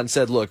have come out and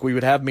said, look, we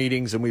would have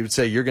meetings and we would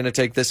say, you're going to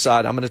take this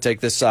side, I'm going to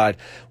take this side.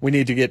 We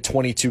need to get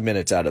 22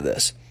 minutes out of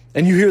this.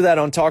 And you hear that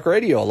on talk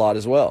radio a lot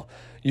as well.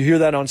 You hear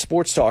that on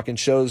sports talk and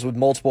shows with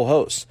multiple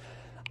hosts.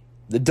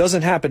 It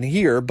doesn't happen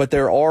here, but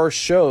there are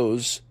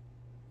shows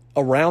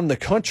around the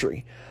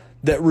country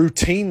that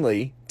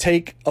routinely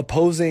take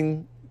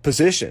opposing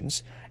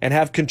positions and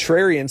have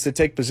contrarians that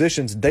take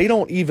positions they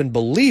don't even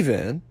believe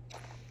in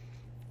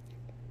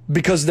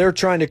because they're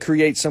trying to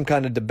create some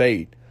kind of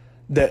debate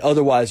that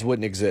otherwise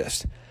wouldn't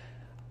exist.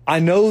 I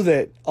know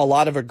that a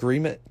lot of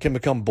agreement can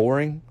become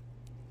boring,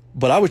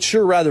 but I would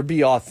sure rather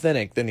be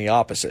authentic than the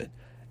opposite.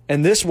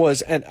 And this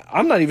was, and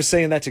I'm not even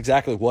saying that's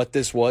exactly what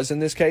this was in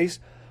this case,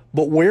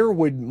 but where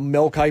would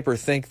Mel Kiper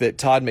think that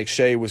Todd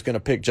McShay was going to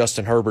pick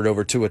Justin Herbert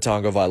over Tua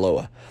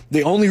Tagovailoa?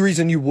 The only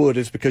reason you would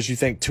is because you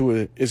think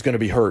Tua is going to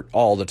be hurt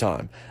all the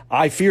time.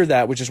 I fear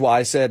that, which is why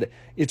I said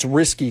it's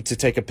risky to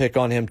take a pick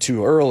on him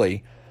too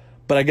early,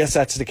 but I guess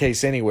that's the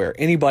case anywhere.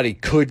 Anybody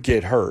could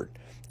get hurt.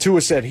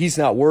 Tua said he's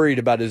not worried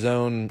about his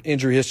own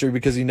injury history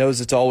because he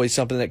knows it's always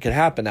something that could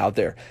happen out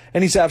there.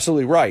 And he's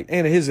absolutely right.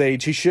 And at his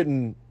age, he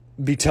shouldn't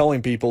be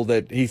telling people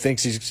that he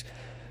thinks he's,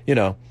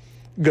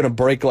 going to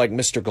break like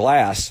Mr.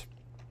 Glass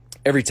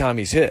every time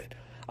he's hit.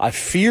 I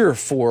fear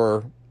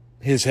for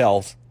his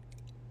health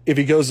if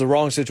he goes the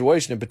wrong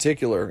situation in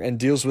particular and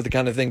deals with the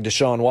kind of thing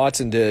Deshaun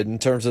Watson did in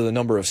terms of the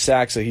number of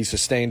sacks that he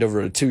sustained over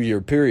a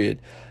 2-year period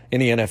in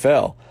the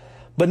NFL.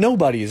 But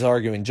nobody is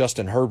arguing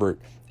Justin Herbert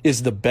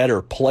is the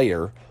better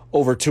player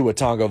over Tua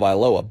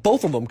Tagovailoa.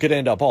 Both of them could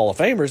end up Hall of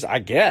Famers, I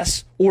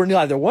guess, or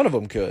neither one of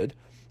them could.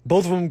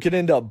 Both of them could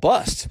end up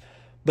busts.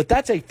 But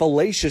that's a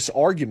fallacious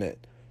argument.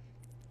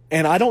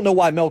 And I don't know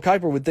why Mel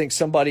Kiper would think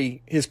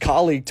somebody, his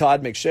colleague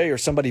Todd McShay or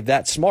somebody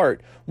that smart,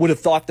 would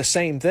have thought the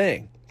same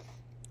thing.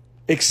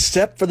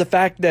 Except for the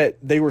fact that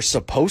they were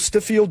supposed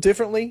to feel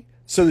differently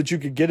so that you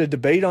could get a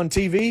debate on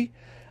TV.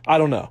 I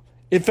don't know.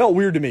 It felt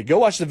weird to me. Go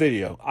watch the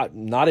video.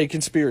 I'm not a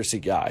conspiracy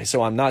guy,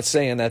 so I'm not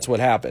saying that's what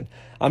happened.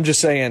 I'm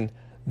just saying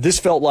this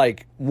felt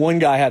like one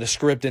guy had a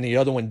script and the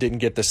other one didn't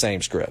get the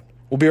same script.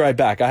 We'll be right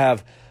back. I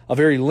have a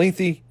very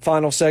lengthy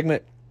final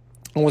segment.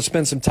 I want to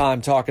spend some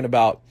time talking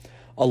about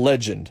a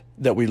legend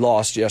that we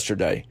lost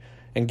yesterday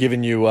and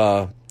giving you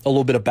a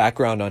little bit of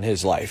background on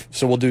his life.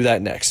 So we'll do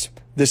that next.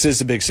 This is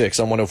the Big Six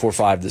on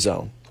 104.5 The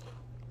Zone.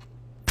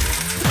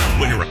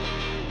 When you're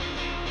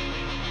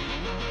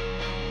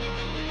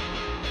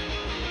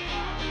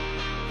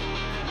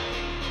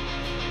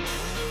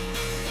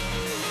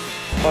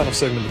Final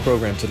segment of the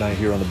program tonight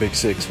here on the Big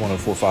Six,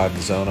 104.5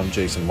 The Zone. I'm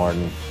Jason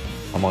Martin.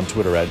 I'm on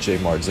Twitter at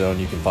JMartZone.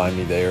 You can find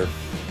me there.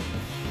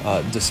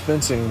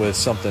 Dispensing with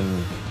something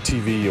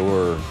TV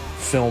or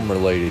film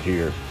related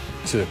here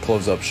to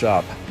close up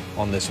shop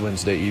on this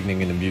Wednesday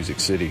evening in the Music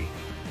City.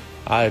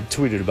 I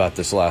tweeted about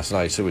this last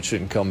night, so it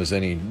shouldn't come as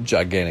any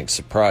gigantic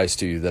surprise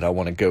to you that I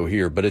want to go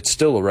here, but it's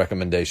still a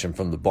recommendation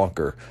from the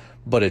bunker,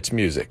 but it's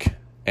music.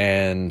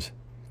 And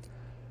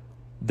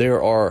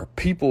there are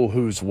people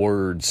whose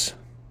words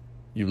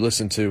you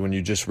listen to and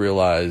you just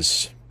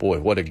realize,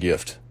 boy, what a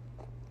gift.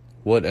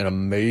 What an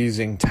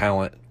amazing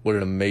talent. What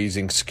an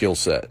amazing skill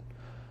set.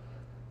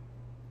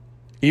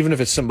 Even if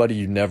it's somebody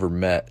you never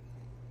met,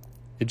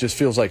 it just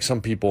feels like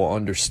some people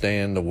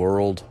understand the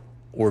world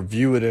or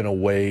view it in a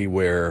way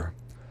where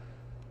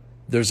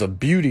there's a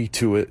beauty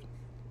to it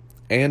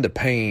and a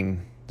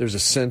pain. There's a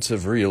sense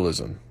of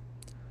realism.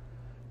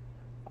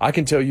 I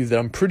can tell you that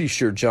I'm pretty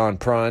sure John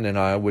Prine and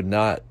I would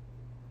not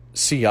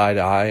see eye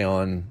to eye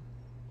on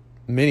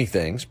many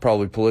things,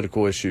 probably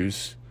political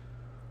issues,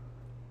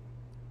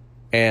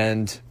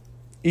 and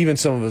even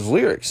some of his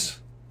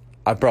lyrics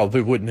I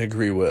probably wouldn't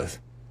agree with.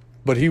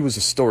 But he was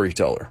a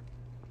storyteller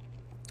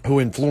who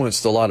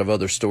influenced a lot of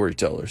other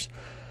storytellers.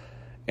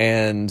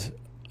 And,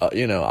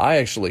 I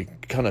actually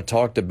kind of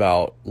talked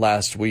about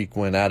last week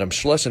when Adam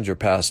Schlesinger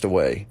passed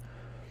away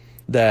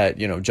that,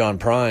 John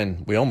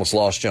Prine, we almost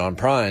lost John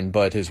Prine,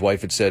 but his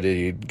wife had said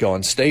he'd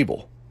gone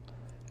stable.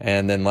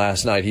 And then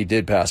last night he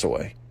did pass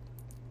away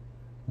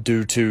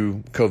due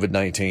to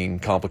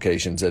COVID-19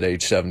 complications at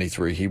age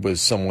 73. He was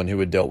someone who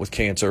had dealt with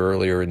cancer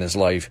earlier in his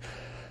life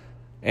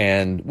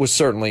and was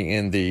certainly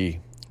in the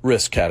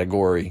risk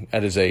category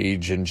at his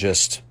age, and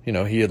just,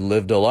 he had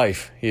lived a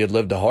life. He had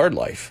lived a hard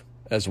life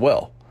as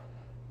well.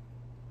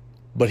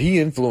 But he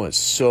influenced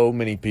so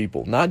many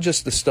people, not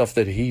just the stuff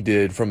that he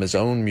did from his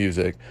own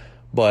music,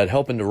 but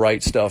helping to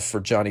write stuff for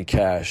Johnny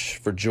Cash,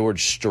 for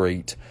George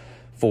Strait,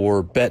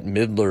 for Bette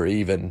Midler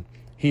even.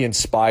 He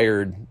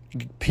inspired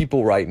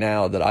people right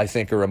now that I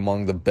think are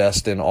among the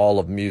best in all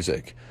of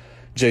music.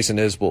 Jason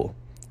Isbell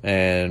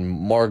and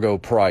Margot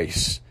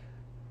Price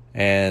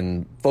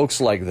and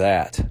folks like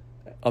that.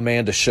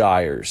 Amanda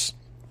Shires.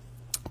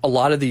 A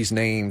lot of these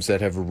names that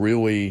have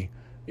really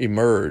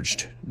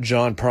emerged,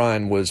 John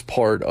Prine was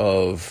part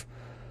of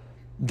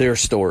their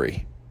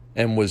story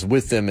and was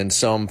with them in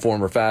some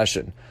form or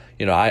fashion.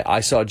 I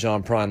saw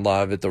John Prine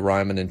live at the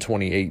Ryman in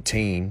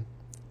 2018,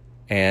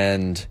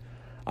 and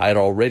I had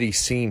already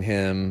seen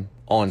him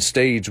on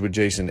stage with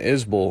Jason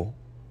Isbell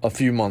a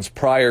few months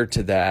prior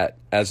to that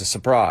as a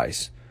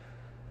surprise.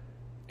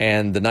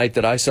 And the night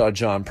that I saw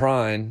John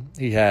Prine,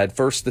 he had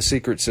first the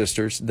Secret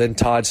Sisters, then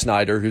Todd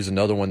Snyder, who's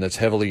another one that's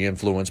heavily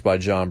influenced by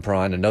John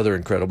Prine, another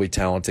incredibly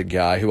talented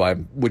guy who I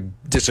would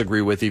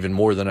disagree with even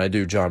more than I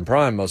do John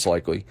Prine, most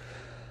likely.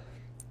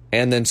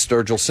 And then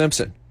Sturgill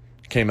Simpson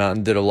came out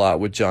and did a lot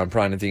with John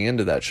Prine at the end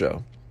of that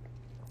show.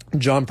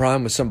 John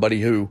Prine was somebody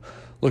who,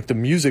 look, the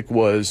music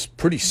was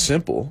pretty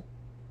simple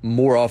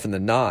more often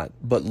than not,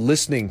 but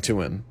listening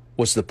to him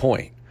was the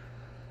point.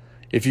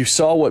 If you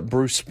saw what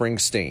Bruce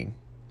Springsteen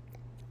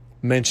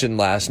mentioned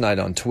last night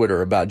on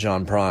Twitter about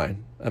John Prine,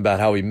 about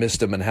how he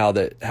missed him and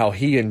how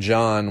he and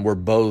John were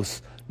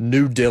both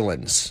new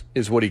Dylans,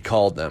 is what he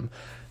called them.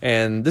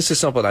 And this is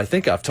something I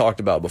think I've talked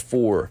about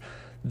before,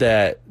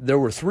 that there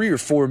were 3 or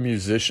 4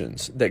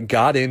 musicians that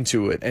got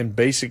into it and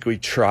basically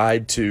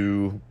tried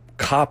to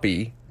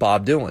copy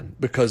Bob Dylan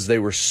because they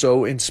were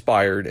so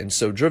inspired and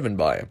so driven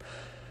by him.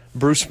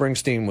 Bruce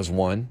Springsteen was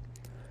one.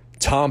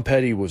 Tom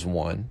Petty was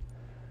one.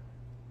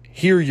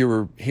 Here you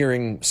were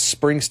hearing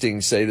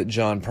Springsteen say that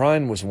John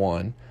Prine was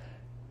one,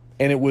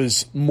 and it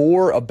was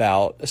more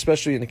about,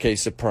 especially in the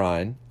case of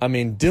Prine, I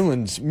mean,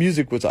 Dylan's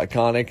music was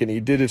iconic, and he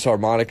did his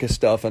harmonica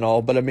stuff and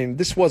all, but I mean,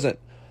 this wasn't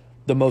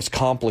the most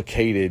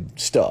complicated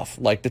stuff.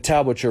 Like, the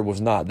tablature was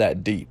not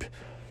that deep,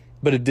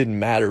 but it didn't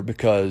matter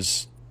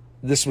because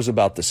this was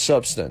about the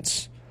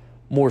substance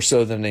more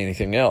so than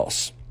anything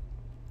else.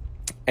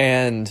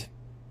 And,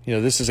 you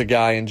know, this is a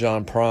guy in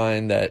John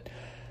Prine that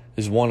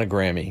has won a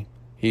Grammy.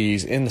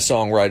 He's in the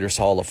Songwriters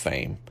Hall of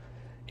Fame.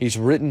 He's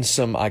written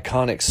some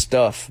iconic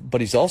stuff,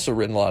 but he's also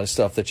written a lot of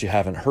stuff that you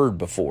haven't heard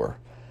before.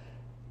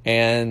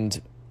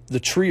 And The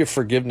Tree of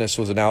Forgiveness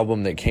was an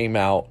album that came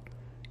out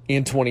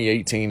in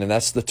 2018, and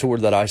that's the tour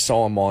that I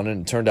saw him on,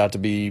 and it turned out to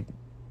be,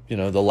 you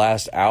know, the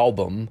last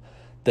album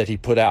that he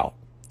put out.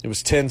 It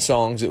was 10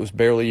 songs. It was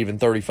barely even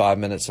 35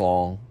 minutes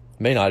long.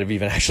 May not have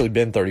even actually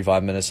been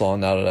 35 minutes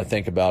long now that I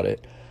think about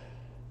it.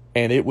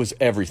 And it was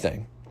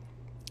everything.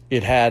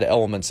 It had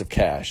elements of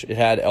Cash. It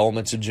had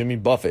elements of Jimmy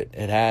Buffett.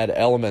 It had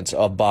elements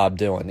of Bob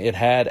Dylan. It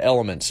had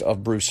elements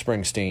of Bruce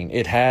Springsteen.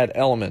 It had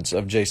elements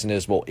of Jason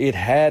Isbell. It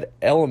had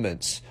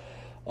elements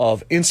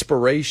of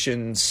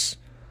inspirations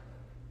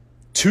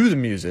to the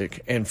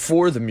music and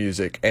for the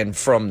music and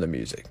from the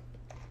music.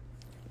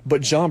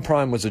 But John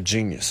Prine was a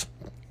genius.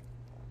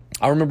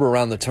 I remember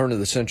around the turn of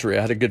the century,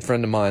 I had a good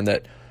friend of mine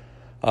that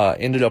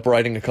ended up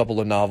writing a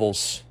couple of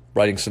novels,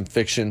 writing some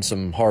fiction,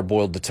 some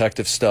hard-boiled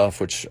detective stuff,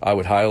 which I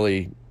would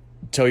highly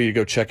tell you to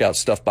go check out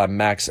stuff by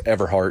Max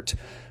Everhart,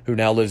 who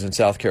now lives in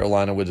South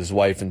Carolina with his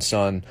wife and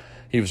son.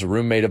 He was a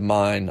roommate of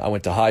mine. I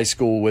went to high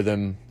school with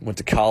him, went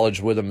to college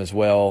with him as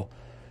well.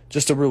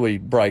 Just a really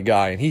bright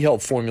guy, and he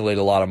helped formulate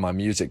a lot of my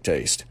music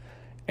taste.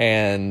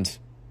 And,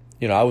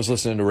 you know, I was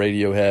listening to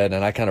Radiohead,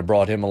 and I kind of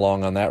brought him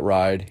along on that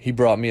ride. He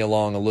brought me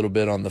along a little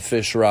bit on the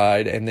Fish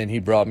ride, and then he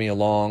brought me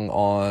along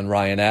on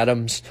Ryan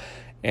Adams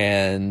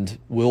and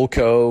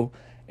Wilco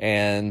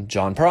and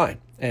John Prine.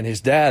 And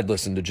his dad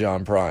listened to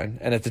John Prine.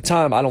 And at the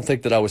time, I don't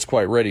think that I was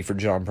quite ready for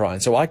John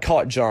Prine. So I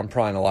caught John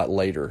Prine a lot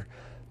later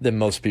than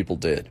most people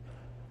did.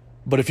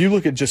 But if you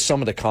look at just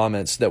some of the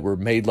comments that were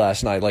made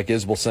last night, like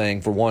Isbell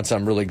saying, for once,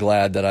 I'm really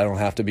glad that I don't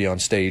have to be on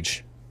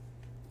stage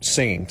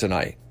singing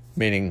tonight.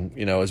 Meaning,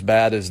 you know, as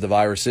bad as the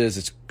virus is,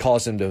 it's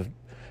caused him to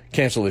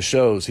cancel his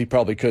shows. He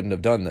probably couldn't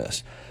have done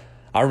this.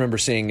 I remember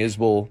seeing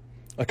Isbell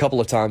a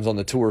couple of times on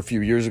the tour a few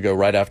years ago,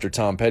 right after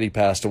Tom Petty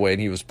passed away,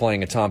 and he was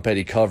playing a Tom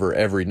Petty cover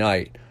every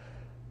night.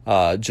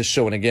 Just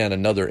showing, again,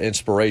 another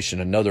inspiration,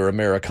 another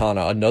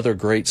Americana, another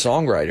great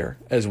songwriter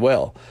as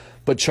well.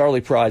 But Charlie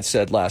Pride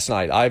said last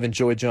night, I've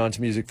enjoyed John's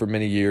music for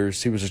many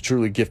years. He was a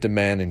truly gifted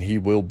man, and he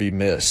will be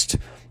missed.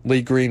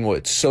 Lee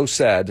Greenwood, so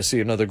sad to see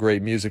another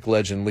great music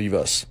legend leave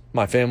us.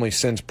 My family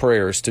sends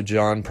prayers to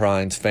John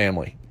Prine's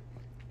family.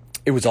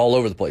 It was all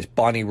over the place.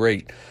 Bonnie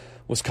Raitt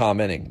was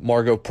commenting.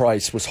 Margot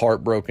Price was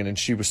heartbroken, and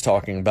she was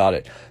talking about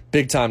it.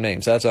 Big-time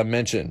names, as I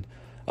mentioned,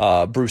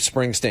 Bruce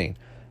Springsteen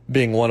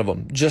being one of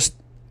them. Just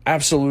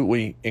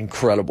absolutely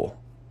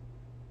incredible.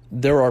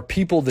 There are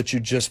people that you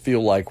just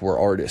feel like were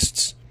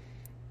artists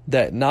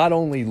that not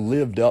only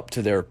lived up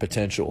to their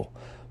potential,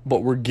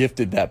 but were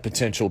gifted that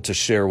potential to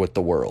share with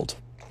the world.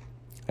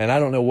 And I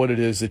don't know what it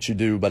is that you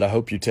do, but I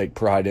hope you take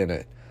pride in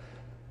it.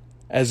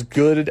 As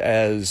good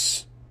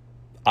as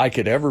I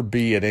could ever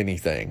be at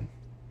anything,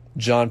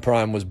 John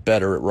Prine was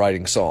better at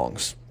writing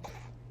songs,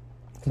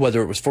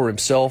 whether it was for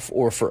himself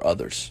or for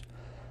others.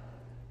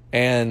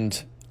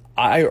 And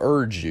I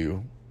urge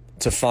you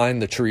to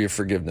find The Tree of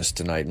Forgiveness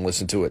tonight and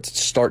listen to it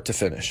start to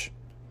finish.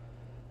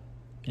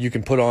 You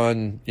can put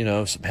on, you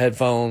know, some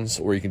headphones,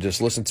 or you can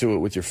just listen to it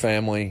with your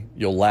family.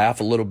 You'll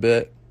laugh a little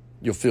bit.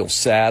 You'll feel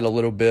sad a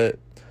little bit.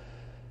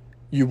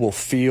 You will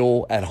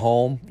feel at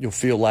home. You'll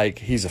feel like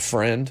he's a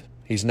friend.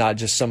 He's not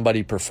just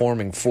somebody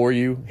performing for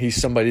you. He's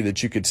somebody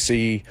that you could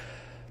see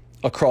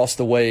across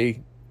the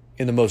way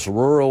in the most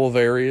rural of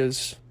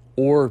areas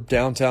or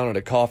downtown at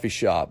a coffee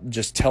shop,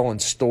 just telling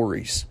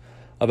stories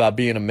about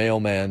being a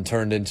mailman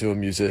turned into a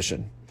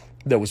musician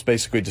that was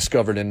basically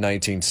discovered in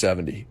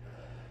 1970.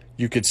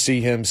 You could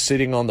see him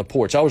sitting on the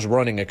porch. I was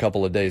running a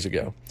couple of days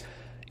ago.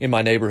 in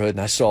my neighborhood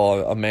and I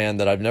saw a man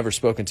that I've never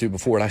spoken to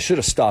before, and I should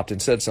have stopped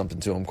and said something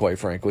to him, quite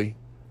frankly.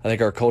 I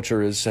think our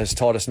culture has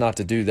taught us not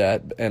to do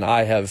that, and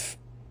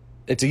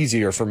it's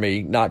easier for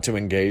me not to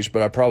engage,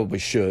 but I probably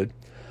should.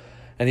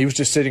 And he was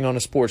just sitting on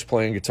his porch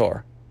playing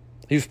guitar.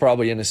 He was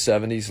probably in his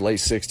 70s, late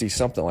 60s,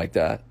 something like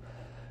that.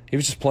 He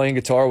was just playing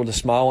guitar with a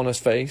smile on his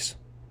face,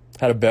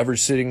 had a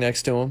beverage sitting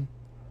next to him.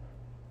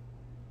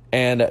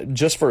 And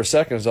just for a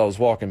second as I was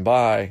walking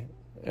by,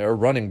 or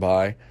running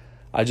by,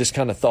 I just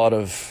kind of thought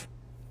of,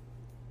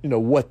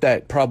 what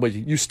that probably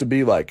used to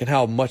be like and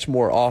how much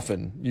more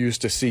often you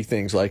used to see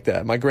things like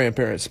that. My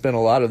grandparents spent a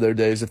lot of their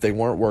days, if they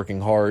weren't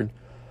working hard,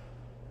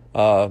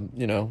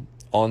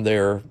 on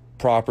their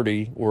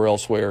property or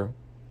elsewhere,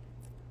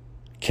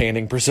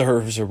 canning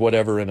preserves or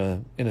whatever in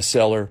a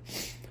cellar.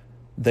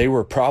 They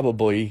were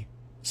probably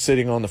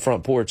sitting on the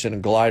front porch in a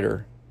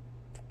glider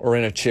or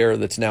in a chair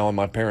that's now in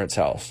my parents'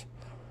 house,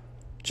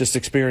 just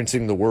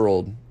experiencing the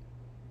world,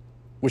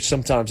 which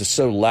sometimes is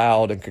so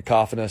loud and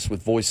cacophonous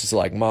with voices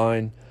like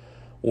mine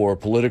or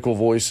political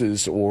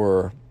voices,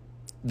 or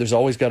there's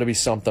always got to be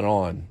something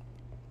on.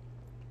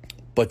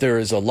 But there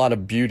is a lot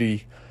of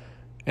beauty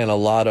and a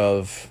lot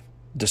of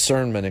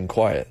discernment and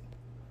quiet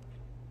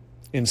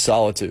in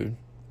solitude,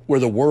 where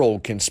the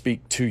world can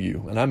speak to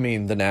you. And I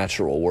mean the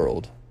natural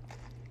world,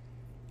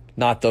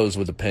 not those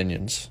with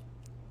opinions.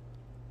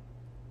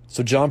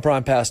 So John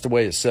Prine passed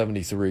away at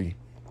 73.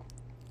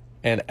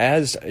 And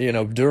as,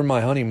 during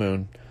my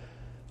honeymoon,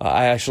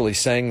 I actually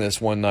sang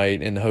this one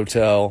night in the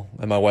hotel,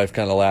 and my wife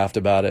kind of laughed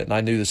about it. And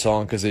I knew the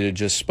song because it had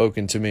just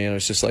spoken to me, and it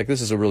was just like,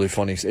 this is a really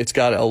funny, it's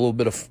got a little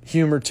bit of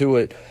humor to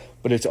it,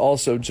 but it's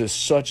also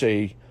just such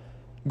a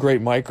great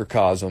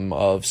microcosm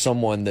of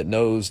someone that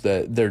knows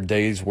that their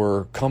days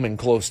were coming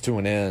close to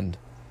an end.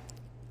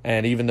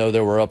 And even though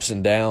there were ups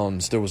and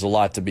downs, there was a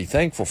lot to be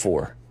thankful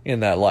for in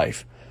that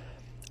life.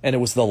 And it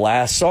was the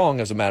last song,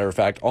 as a matter of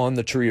fact, on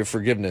the Tree of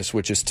Forgiveness,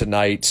 which is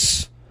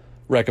tonight's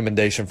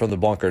recommendation from the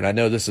bunker. And I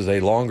know this is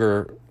a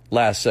longer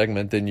last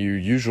segment than you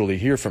usually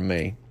hear from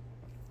me,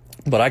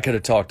 but I could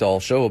have talked all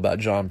show about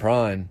John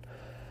Prine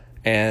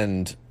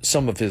and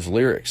some of his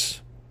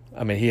lyrics.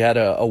 I mean, he had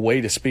a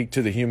way to speak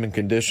to the human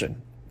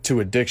condition, to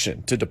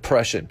addiction, to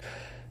depression,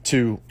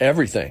 to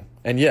everything.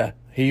 And yeah,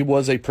 he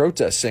was a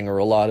protest singer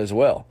a lot as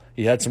well.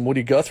 He had some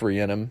Woody Guthrie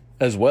in him,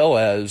 as well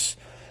as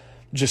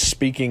just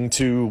speaking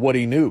to what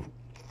he knew.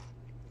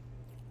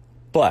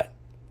 But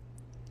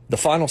the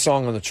final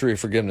song on the Tree of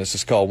Forgiveness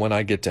is called When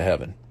I Get to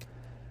Heaven.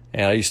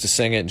 And I used to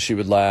sing it and she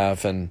would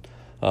laugh. And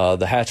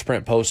the hatch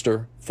print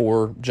poster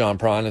for John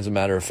Prine, as a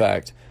matter of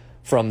fact,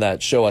 from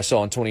that show I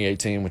saw in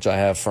 2018, which I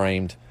have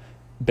framed,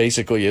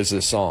 basically is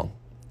this song.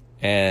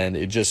 And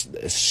it just,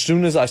 as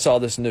soon as I saw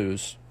this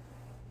news,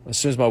 as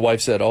soon as my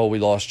wife said, we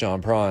lost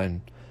John Prine,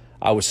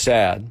 I was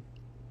sad.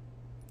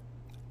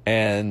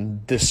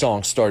 And this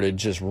song started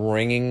just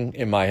ringing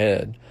in my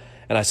head.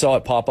 And I saw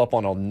it pop up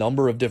on a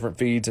number of different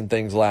feeds and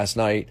things last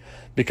night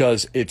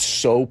because it's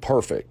so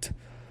perfect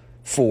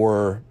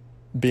for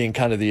being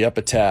kind of the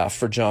epitaph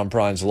for John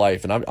Prine's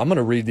life. And I'm going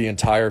to read the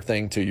entire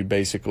thing to you,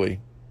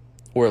 basically,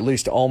 or at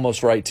least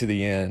almost right to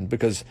the end,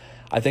 because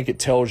I think it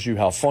tells you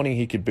how funny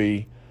he could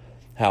be,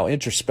 how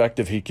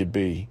introspective he could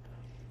be,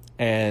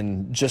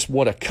 and just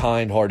what a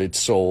kind-hearted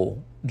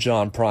soul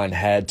John Prine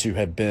had to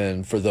have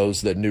been for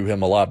those that knew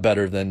him a lot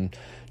better than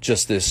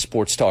just this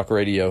sports talk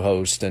radio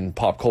host and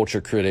pop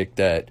culture critic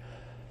that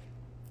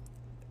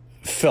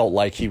felt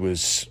like he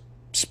was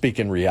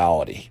speaking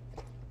reality.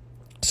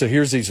 So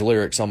here's these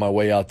lyrics on my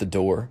way out the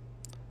door.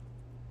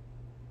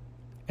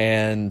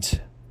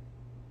 And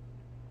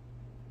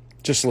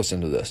just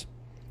listen to this.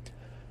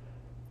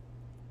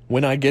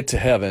 When I get to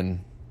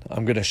heaven,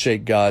 I'm going to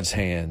shake God's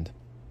hand,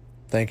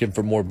 thank him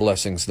for more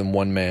blessings than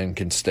one man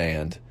can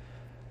stand.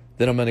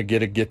 Then I'm going to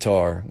get a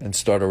guitar and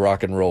start a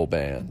rock and roll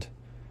band.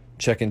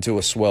 Check into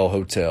a swell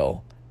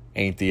hotel.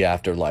 Ain't the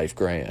afterlife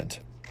grand?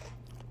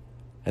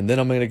 And then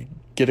I'm going to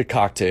get a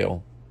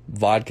cocktail,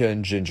 vodka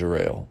and ginger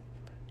ale.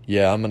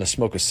 Yeah, I'm going to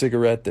smoke a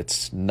cigarette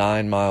that's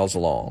 9 miles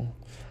long.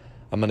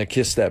 I'm going to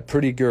kiss that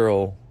pretty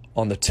girl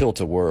on the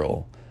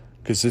tilt-a-whirl,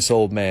 'cause this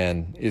old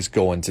man is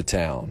going to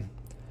town.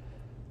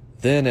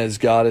 Then, as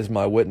God is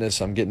my witness,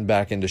 I'm getting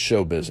back into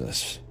show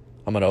business.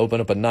 I'm going to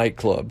open up a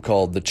nightclub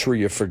called the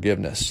Tree of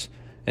Forgiveness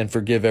and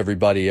forgive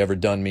everybody ever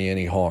done me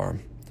any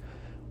harm.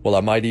 Well,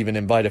 I might even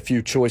invite a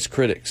few choice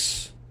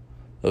critics,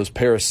 those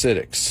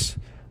parasitics,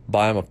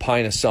 buy them a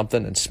pint of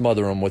something and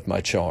smother them with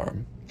my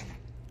charm.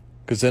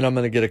 'Cause then I'm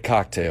going to get a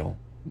cocktail,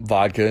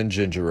 vodka and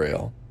ginger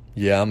ale.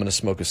 Yeah, I'm going to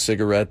smoke a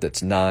cigarette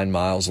that's 9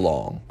 miles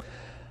long.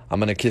 I'm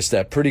going to kiss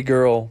that pretty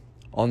girl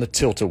on the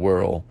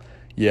tilt-a-whirl.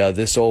 Yeah,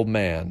 this old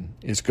man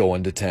is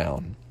going to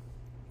town.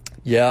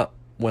 Yeah,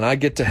 when I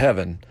get to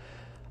heaven,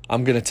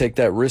 I'm going to take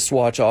that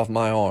wristwatch off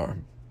my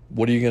arm.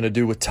 What are you going to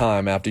do with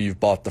time after you've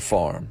bought the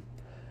farm?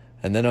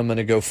 And then I'm going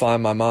to go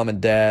find my mom and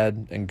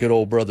dad and good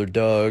old brother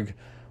Doug.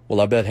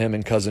 Well, I bet him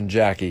and cousin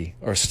Jackie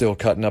are still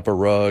cutting up a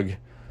rug.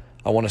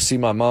 I want to see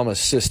my mama's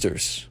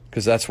sisters,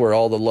 'cause that's where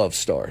all the love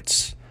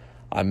starts.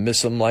 I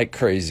miss them like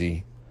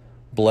crazy,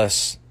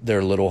 bless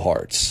their little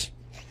hearts.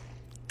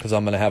 Because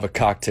I'm going to have a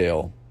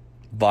cocktail,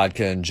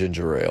 vodka and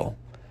ginger ale.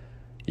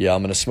 Yeah,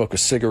 I'm going to smoke a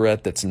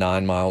cigarette that's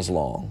 9 miles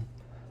long.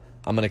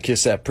 I'm going to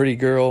kiss that pretty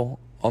girl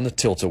on the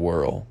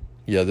tilt-a-whirl.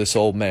 Yeah, this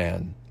old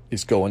man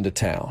is going to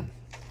town.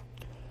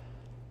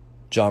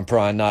 John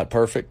Prine not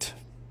perfect.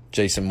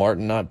 Jason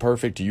Martin not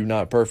perfect. You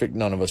not perfect.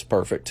 None of us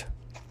perfect.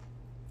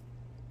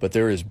 But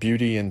there is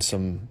beauty in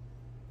some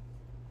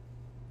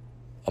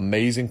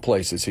amazing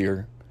places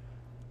here.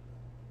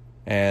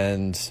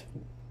 And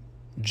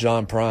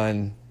John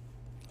Prine,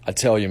 I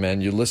tell you,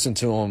 man, you listen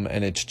to him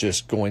and it's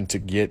just going to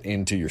get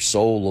into your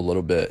soul a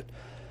little bit.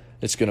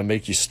 It's going to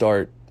make you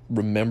start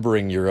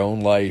remembering your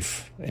own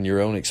life and your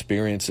own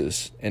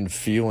experiences and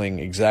feeling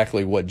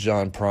exactly what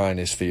John Prine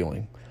is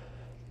feeling.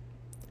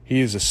 He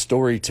is a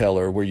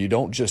storyteller where you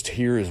don't just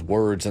hear his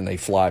words and they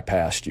fly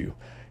past you.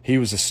 He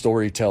was a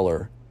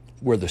storyteller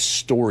where the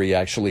story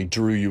actually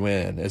drew you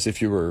in, as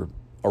if you were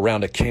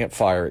around a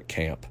campfire at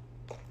camp.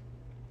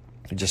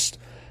 Just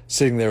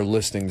sitting there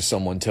listening to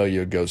someone tell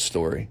you a ghost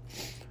story.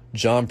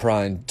 John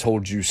Prine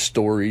told you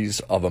stories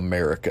of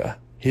America,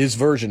 his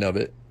version of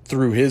it,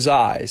 through his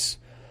eyes.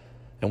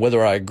 And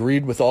whether I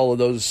agreed with all of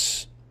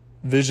those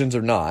visions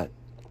or not,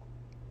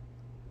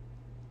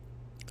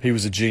 he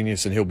was a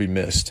genius and he'll be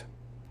missed.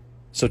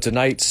 So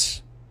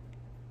tonight's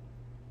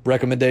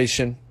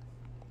recommendation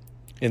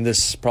in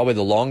this, probably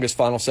the longest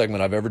final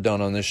segment I've ever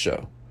done on this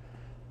show,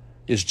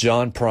 is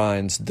John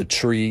Prine's The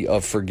Tree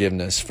of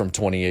Forgiveness from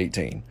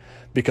 2018.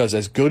 Because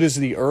as good as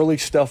the early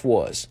stuff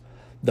was,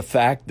 the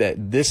fact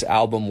that this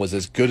album was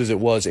as good as it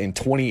was in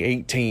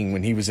 2018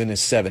 when he was in his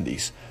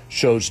 70s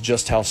shows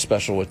just how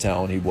special a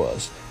talent he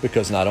was.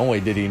 Because not only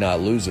did he not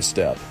lose a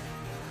step,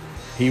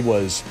 he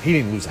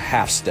didn't lose a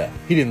half step.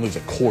 He didn't lose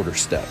a quarter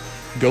step.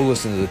 Go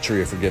listen to The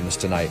Tree of Forgiveness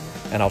tonight,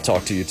 and I'll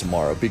talk to you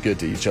tomorrow. Be good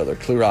to each other.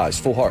 Clear eyes,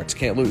 full hearts,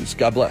 can't lose.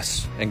 God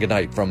bless, and good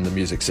night from the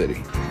Music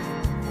City.